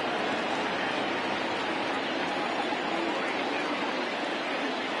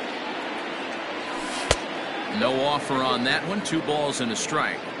 No offer on that one. 2 balls and a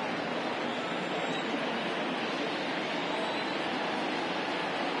strike.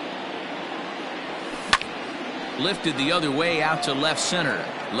 Lifted the other way out to left center.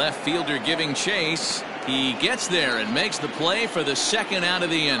 Left fielder giving chase. He gets there and makes the play for the 2nd out of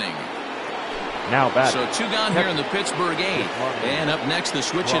the inning. Now back. So 2 gone here in the Pittsburgh 8th. And up next, the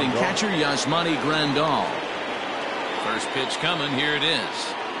switch hitting catcher, Yasmani Grandal. First pitch coming. Here it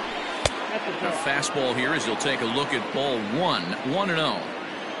is. A fastball here as he'll take a look at ball 1, 1-0.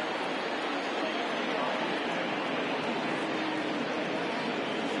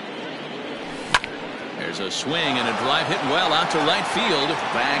 There's a swing and a drive hit well out to right field.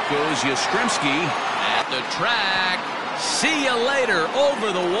 Back goes Yastrzemski at the track. See you later.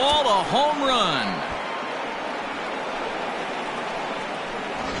 Over the wall, a home run.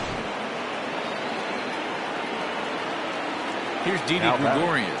 Here's Didi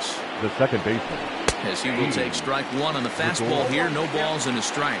Gregorius, the second baseman, as he will take strike 1 on the fastball here. No balls and a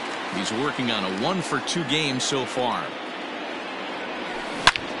strike. He's working on a 1-for-2 game so far.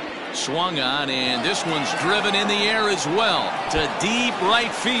 Swung on, and this one's driven in the air as well to deep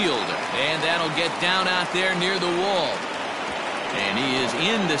right field, and that'll get down out there near the wall, and he is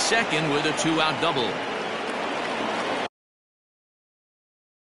into second with a 2-out double.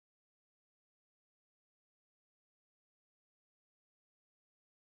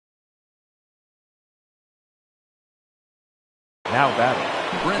 now batting.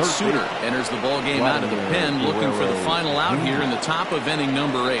 Brent Suter enters the ball game out of the pen, looking for the final out here in the top of inning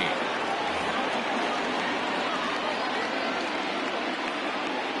number 8.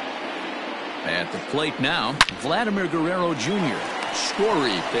 At the plate now, Vladimir Guerrero Jr.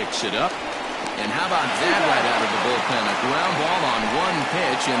 Story picks it up. And how about that right out of the bullpen? A ground ball on 1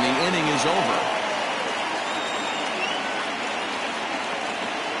 pitch, and the inning is over.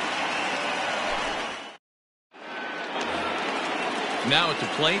 Now at the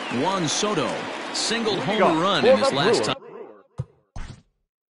plate, Juan Soto. Singled home run in his last time.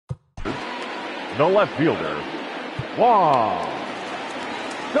 The left fielder, Juan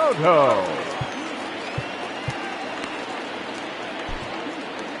Soto.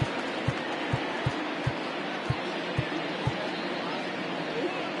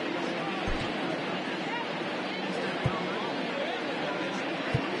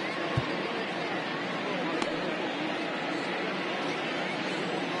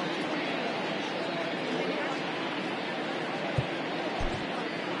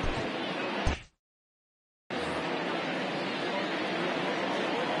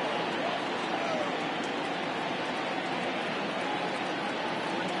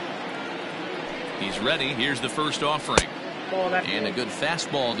 He's ready. Here's the first offering. And a good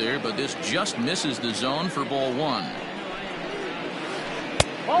fastball there, but this just misses the zone for ball 1.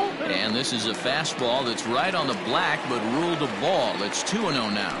 And this is a fastball that's right on the black, but ruled a ball. It's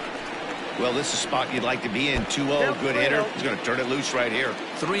 2-0 now. Well, this is a spot you'd like to be in. 2-0, good hitter. He's going to turn it loose right here.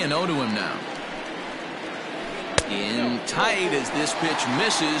 3-0 to him now. In tight as this pitch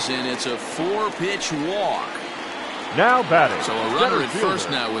misses, and it's a 4-pitch walk. Now batting. So a runner at first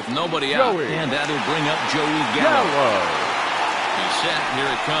now with nobody out. And that'll bring up Joey Gallo. He's set.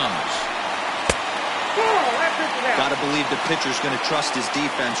 Here it comes. Got to believe the pitcher's going to trust his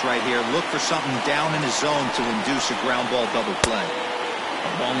defense right here. Look for something down in his zone to induce a ground ball double play.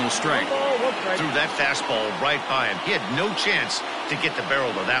 A ball and a strike. Threw that fastball right by him. He had no chance to get the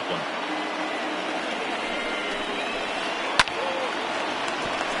barrel of that one.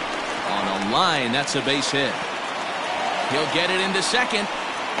 On a line, that's a base hit. He'll get it into second.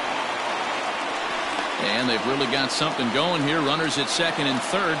 And they've really got something going here. Runners at second and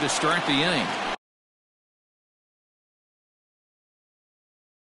third to start the inning.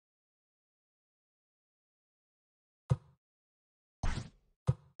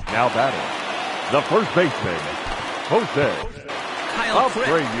 Now batting, the first baseman, Jose. Kyle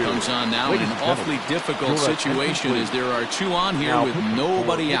Crick comes on now in an awfully difficult situation as there are 2 on here with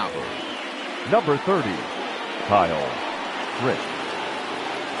nobody out. Number 30, Kyle Crick.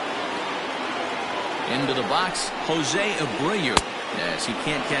 Into the box, Jose Abreu. Yes, he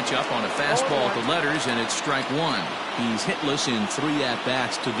can't catch up on a fastball at the letters, and it's strike 1. He's hitless in 3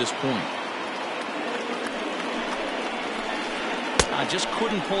 at-bats to this point. Just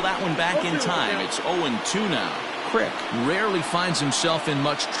couldn't pull that one back in time. It's 0-2 now. Crick rarely finds himself in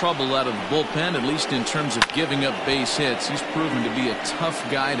much trouble out of the bullpen, at least in terms of giving up base hits. He's proven to be a tough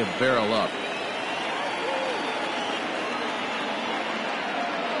guy to barrel up.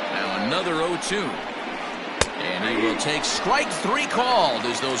 Now another 0-2. And he will take strike 3 called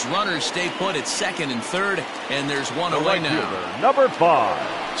as those runners stay put at second and third, and there's one away now. Number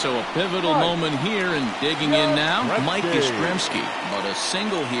 5. So a pivotal moment here, and digging in now, Mike Yastrzemski. But a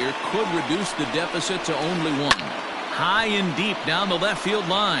single here could reduce the deficit to only 1. High and deep down the left field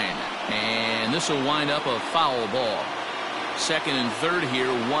line. And this will wind up a foul ball. Second and third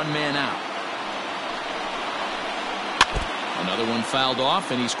here, 1 man out. Another one fouled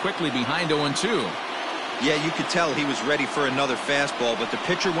off, and he's quickly behind 0-2. Yeah, you could tell he was ready for another fastball, but the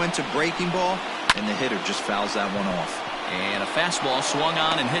pitcher went to breaking ball, and the hitter just fouls that one off. And a fastball swung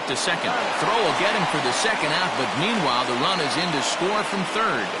on and hit to second. Throw will get him for the second out, but meanwhile the run is in to score from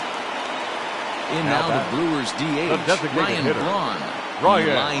third. In now the Brewers DH, Ryan Braun.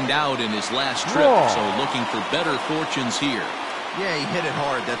 He lined out in his last trip, so looking for better fortunes here. Yeah, he hit it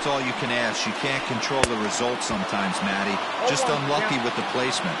hard. That's all you can ask. You can't control the results sometimes, Matty. Just unlucky with the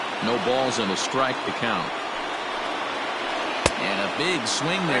placement. No balls and a strike to count. And a big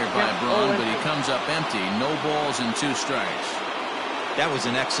swing there by Braun, but he comes up empty. No balls and 2 strikes. That was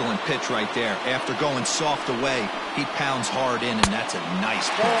an excellent pitch right there. After going soft away, he pounds hard in, and that's a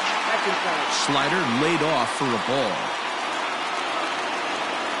nice pitch. Slider laid off for a ball.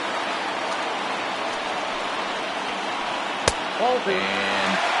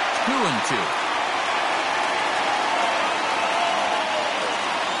 And 2-2.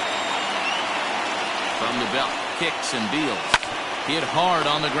 From the belt, kicks and deals. Hit hard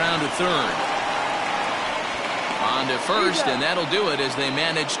on the ground to third. On to first, and that'll do it as they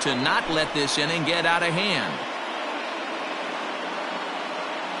manage to not let this inning get out of hand.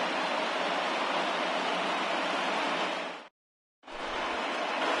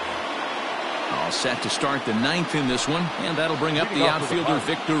 All set to start the 9th in this one, and that'll bring up the outfielder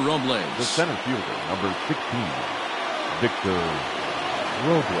Victor Robles. The center fielder, number 16, Victor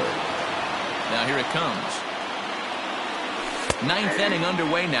Robles. Now here it comes. 9th inning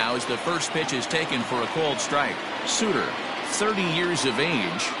underway now as the first pitch is taken for a called strike. Suter, 30 years of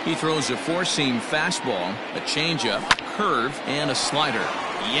age. He throws a 4-seam fastball, a changeup, curve, and a slider.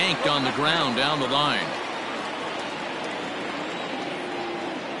 Yanked on the ground down the line.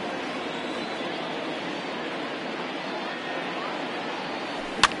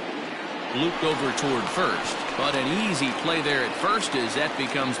 Looped over toward first, but an easy play there at first as that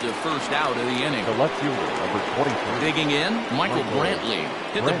becomes the first out of the inning. The left fielder, number 23. Digging in, Michael Brantley.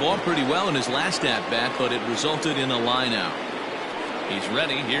 Hit the ball pretty well in his last at-bat, but it resulted in a line out. He's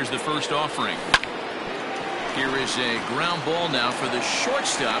ready. Here's the first offering. Here is a ground ball now for the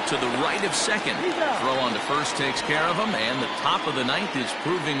shortstop to the right of second. Throw on to first takes care of him, and the top of the 9th is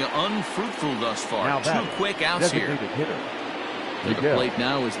proving unfruitful thus far. 2 quick outs here. To the plate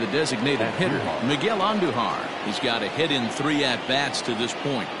now is the designated hitter, Miguel Andujar. He's got a hit in 3 at-bats to this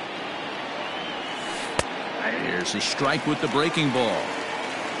point. Here's a strike with the breaking ball.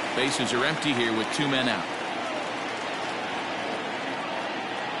 Bases are empty here with 2 men out.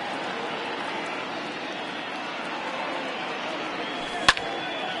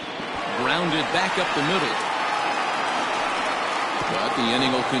 Grounded back up the middle. But the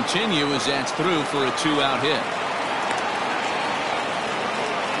inning will continue as that's through for a 2-out hit.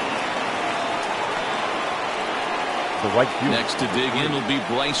 Next to dig in will be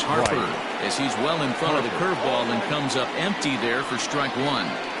Bryce Harper, as he's well in front of the curveball and comes up empty there for strike 1.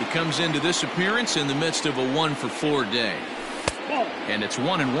 He comes into this appearance in the midst of a 1-for-4 day. And it's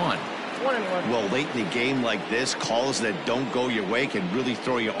 1-1. Well, late in the game like this, calls that don't go your way can really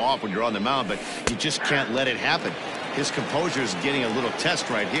throw you off when you're on the mound, but you just can't let it happen. His composure is getting a little test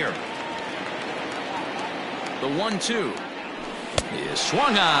right here. The 1-2 is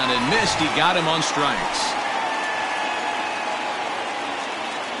swung on and missed. He got him on strikes.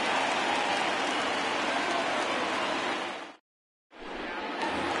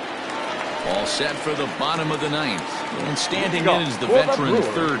 All set for the bottom of the 9th. And standing in is the veteran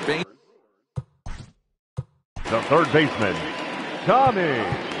third base. The third baseman, Tommy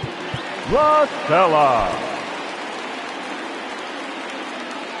La Stella.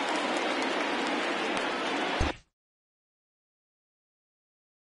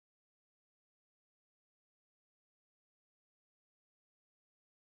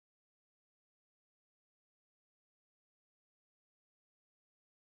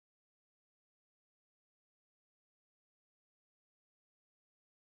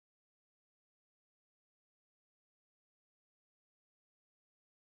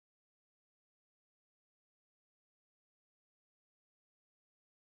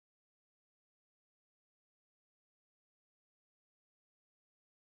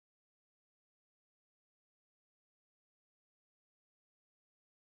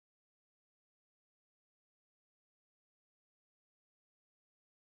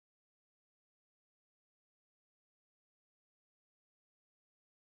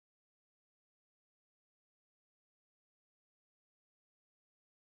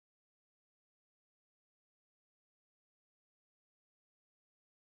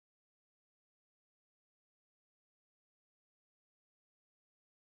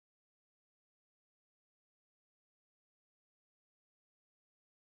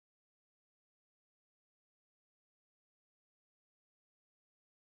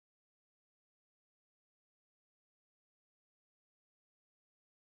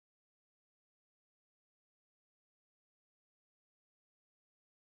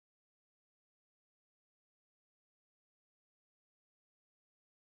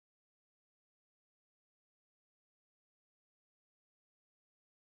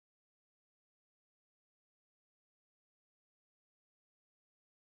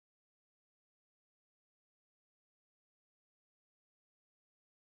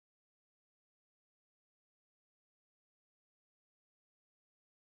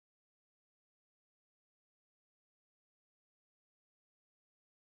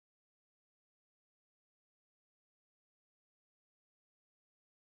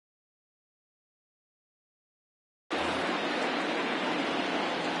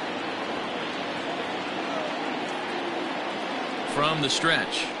 from the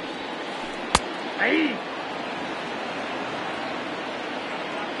stretch. Hey.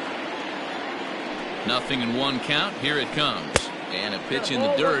 Nothing in one count. Here it comes. And a pitch in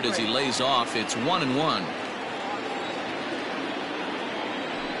the dirt as he lays off. It's 1-1.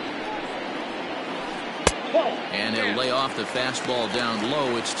 And he'll lay off the fastball down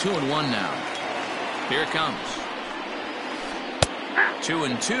low. It's 2-1 now. Here it comes.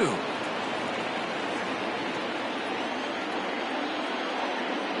 2-2.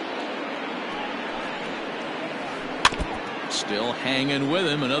 Still hanging with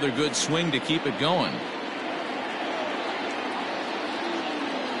him. Another good swing to keep it going.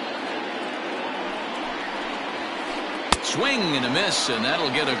 Swing and a miss, and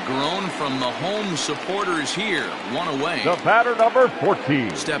that'll get a groan from the home supporters here. One away. The batter, number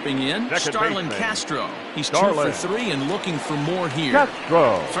 14. Stepping in, Second Starlin baseman. Castro. He's Starlin. 2 for 3 and looking for more here.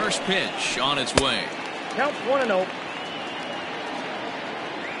 Castro. First pitch on its way. Count 1-0.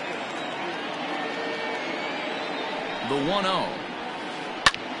 The 1-0.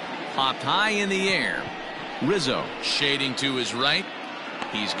 Popped high in the air. Rizzo shading to his right.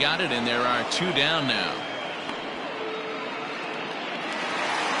 He's got it, and there are 2 down now.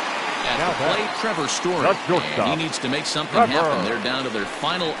 At the plate, Trevor Story. And he needs to make something happen. They're down to their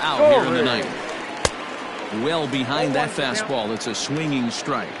final out here in the ninth. Well behind that fastball. It's a swinging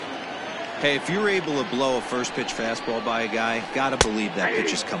strike. Hey, if you're able to blow a first pitch fastball by a guy, gotta believe that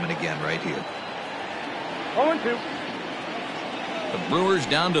pitch is coming again right here. 0-2. The Brewers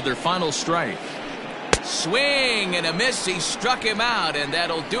down to their final strike. Swing and a miss. He struck him out, and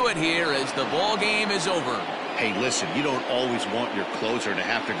that'll do it here as the ball game is over. Hey, listen, you don't always want your closer to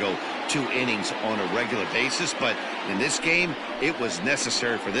have to go 2 innings on a regular basis, but in this game, it was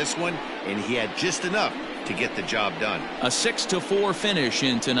necessary for this one, and he had just enough to get the job done. A 6-4 finish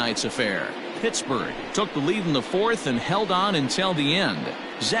in tonight's affair. Pittsburgh took the lead in the 4th and held on until the end.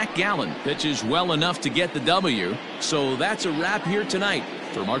 Zach Gallen pitches well enough to get the W. So that's a wrap here tonight.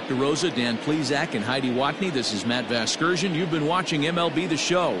 For Mark DeRosa, Dan Plesac, and Heidi Watney, this is Matt Vasgersian. You've been watching MLB The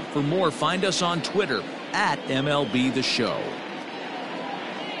Show. For more, find us on Twitter at MLB The Show.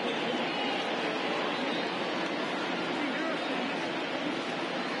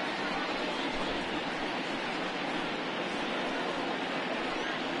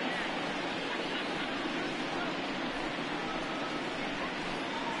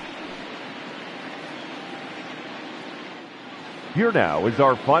 Here now is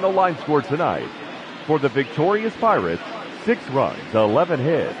our final line score tonight. For the victorious Pirates, 6 runs, 11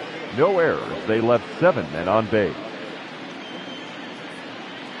 hits, no errors. They left 7 men on base.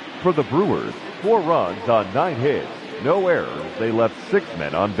 For the Brewers, 4 runs on 9 hits, no errors. They left 6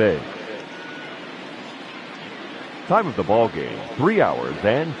 men on base. Time of the ball game, 3 hours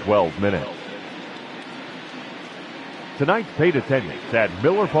and 12 minutes. Tonight's paid attendance at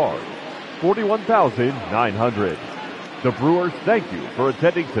Miller Park, 41,900. The Brewers thank you for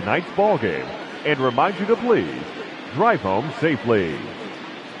attending tonight's ball game and remind you to please drive home safely.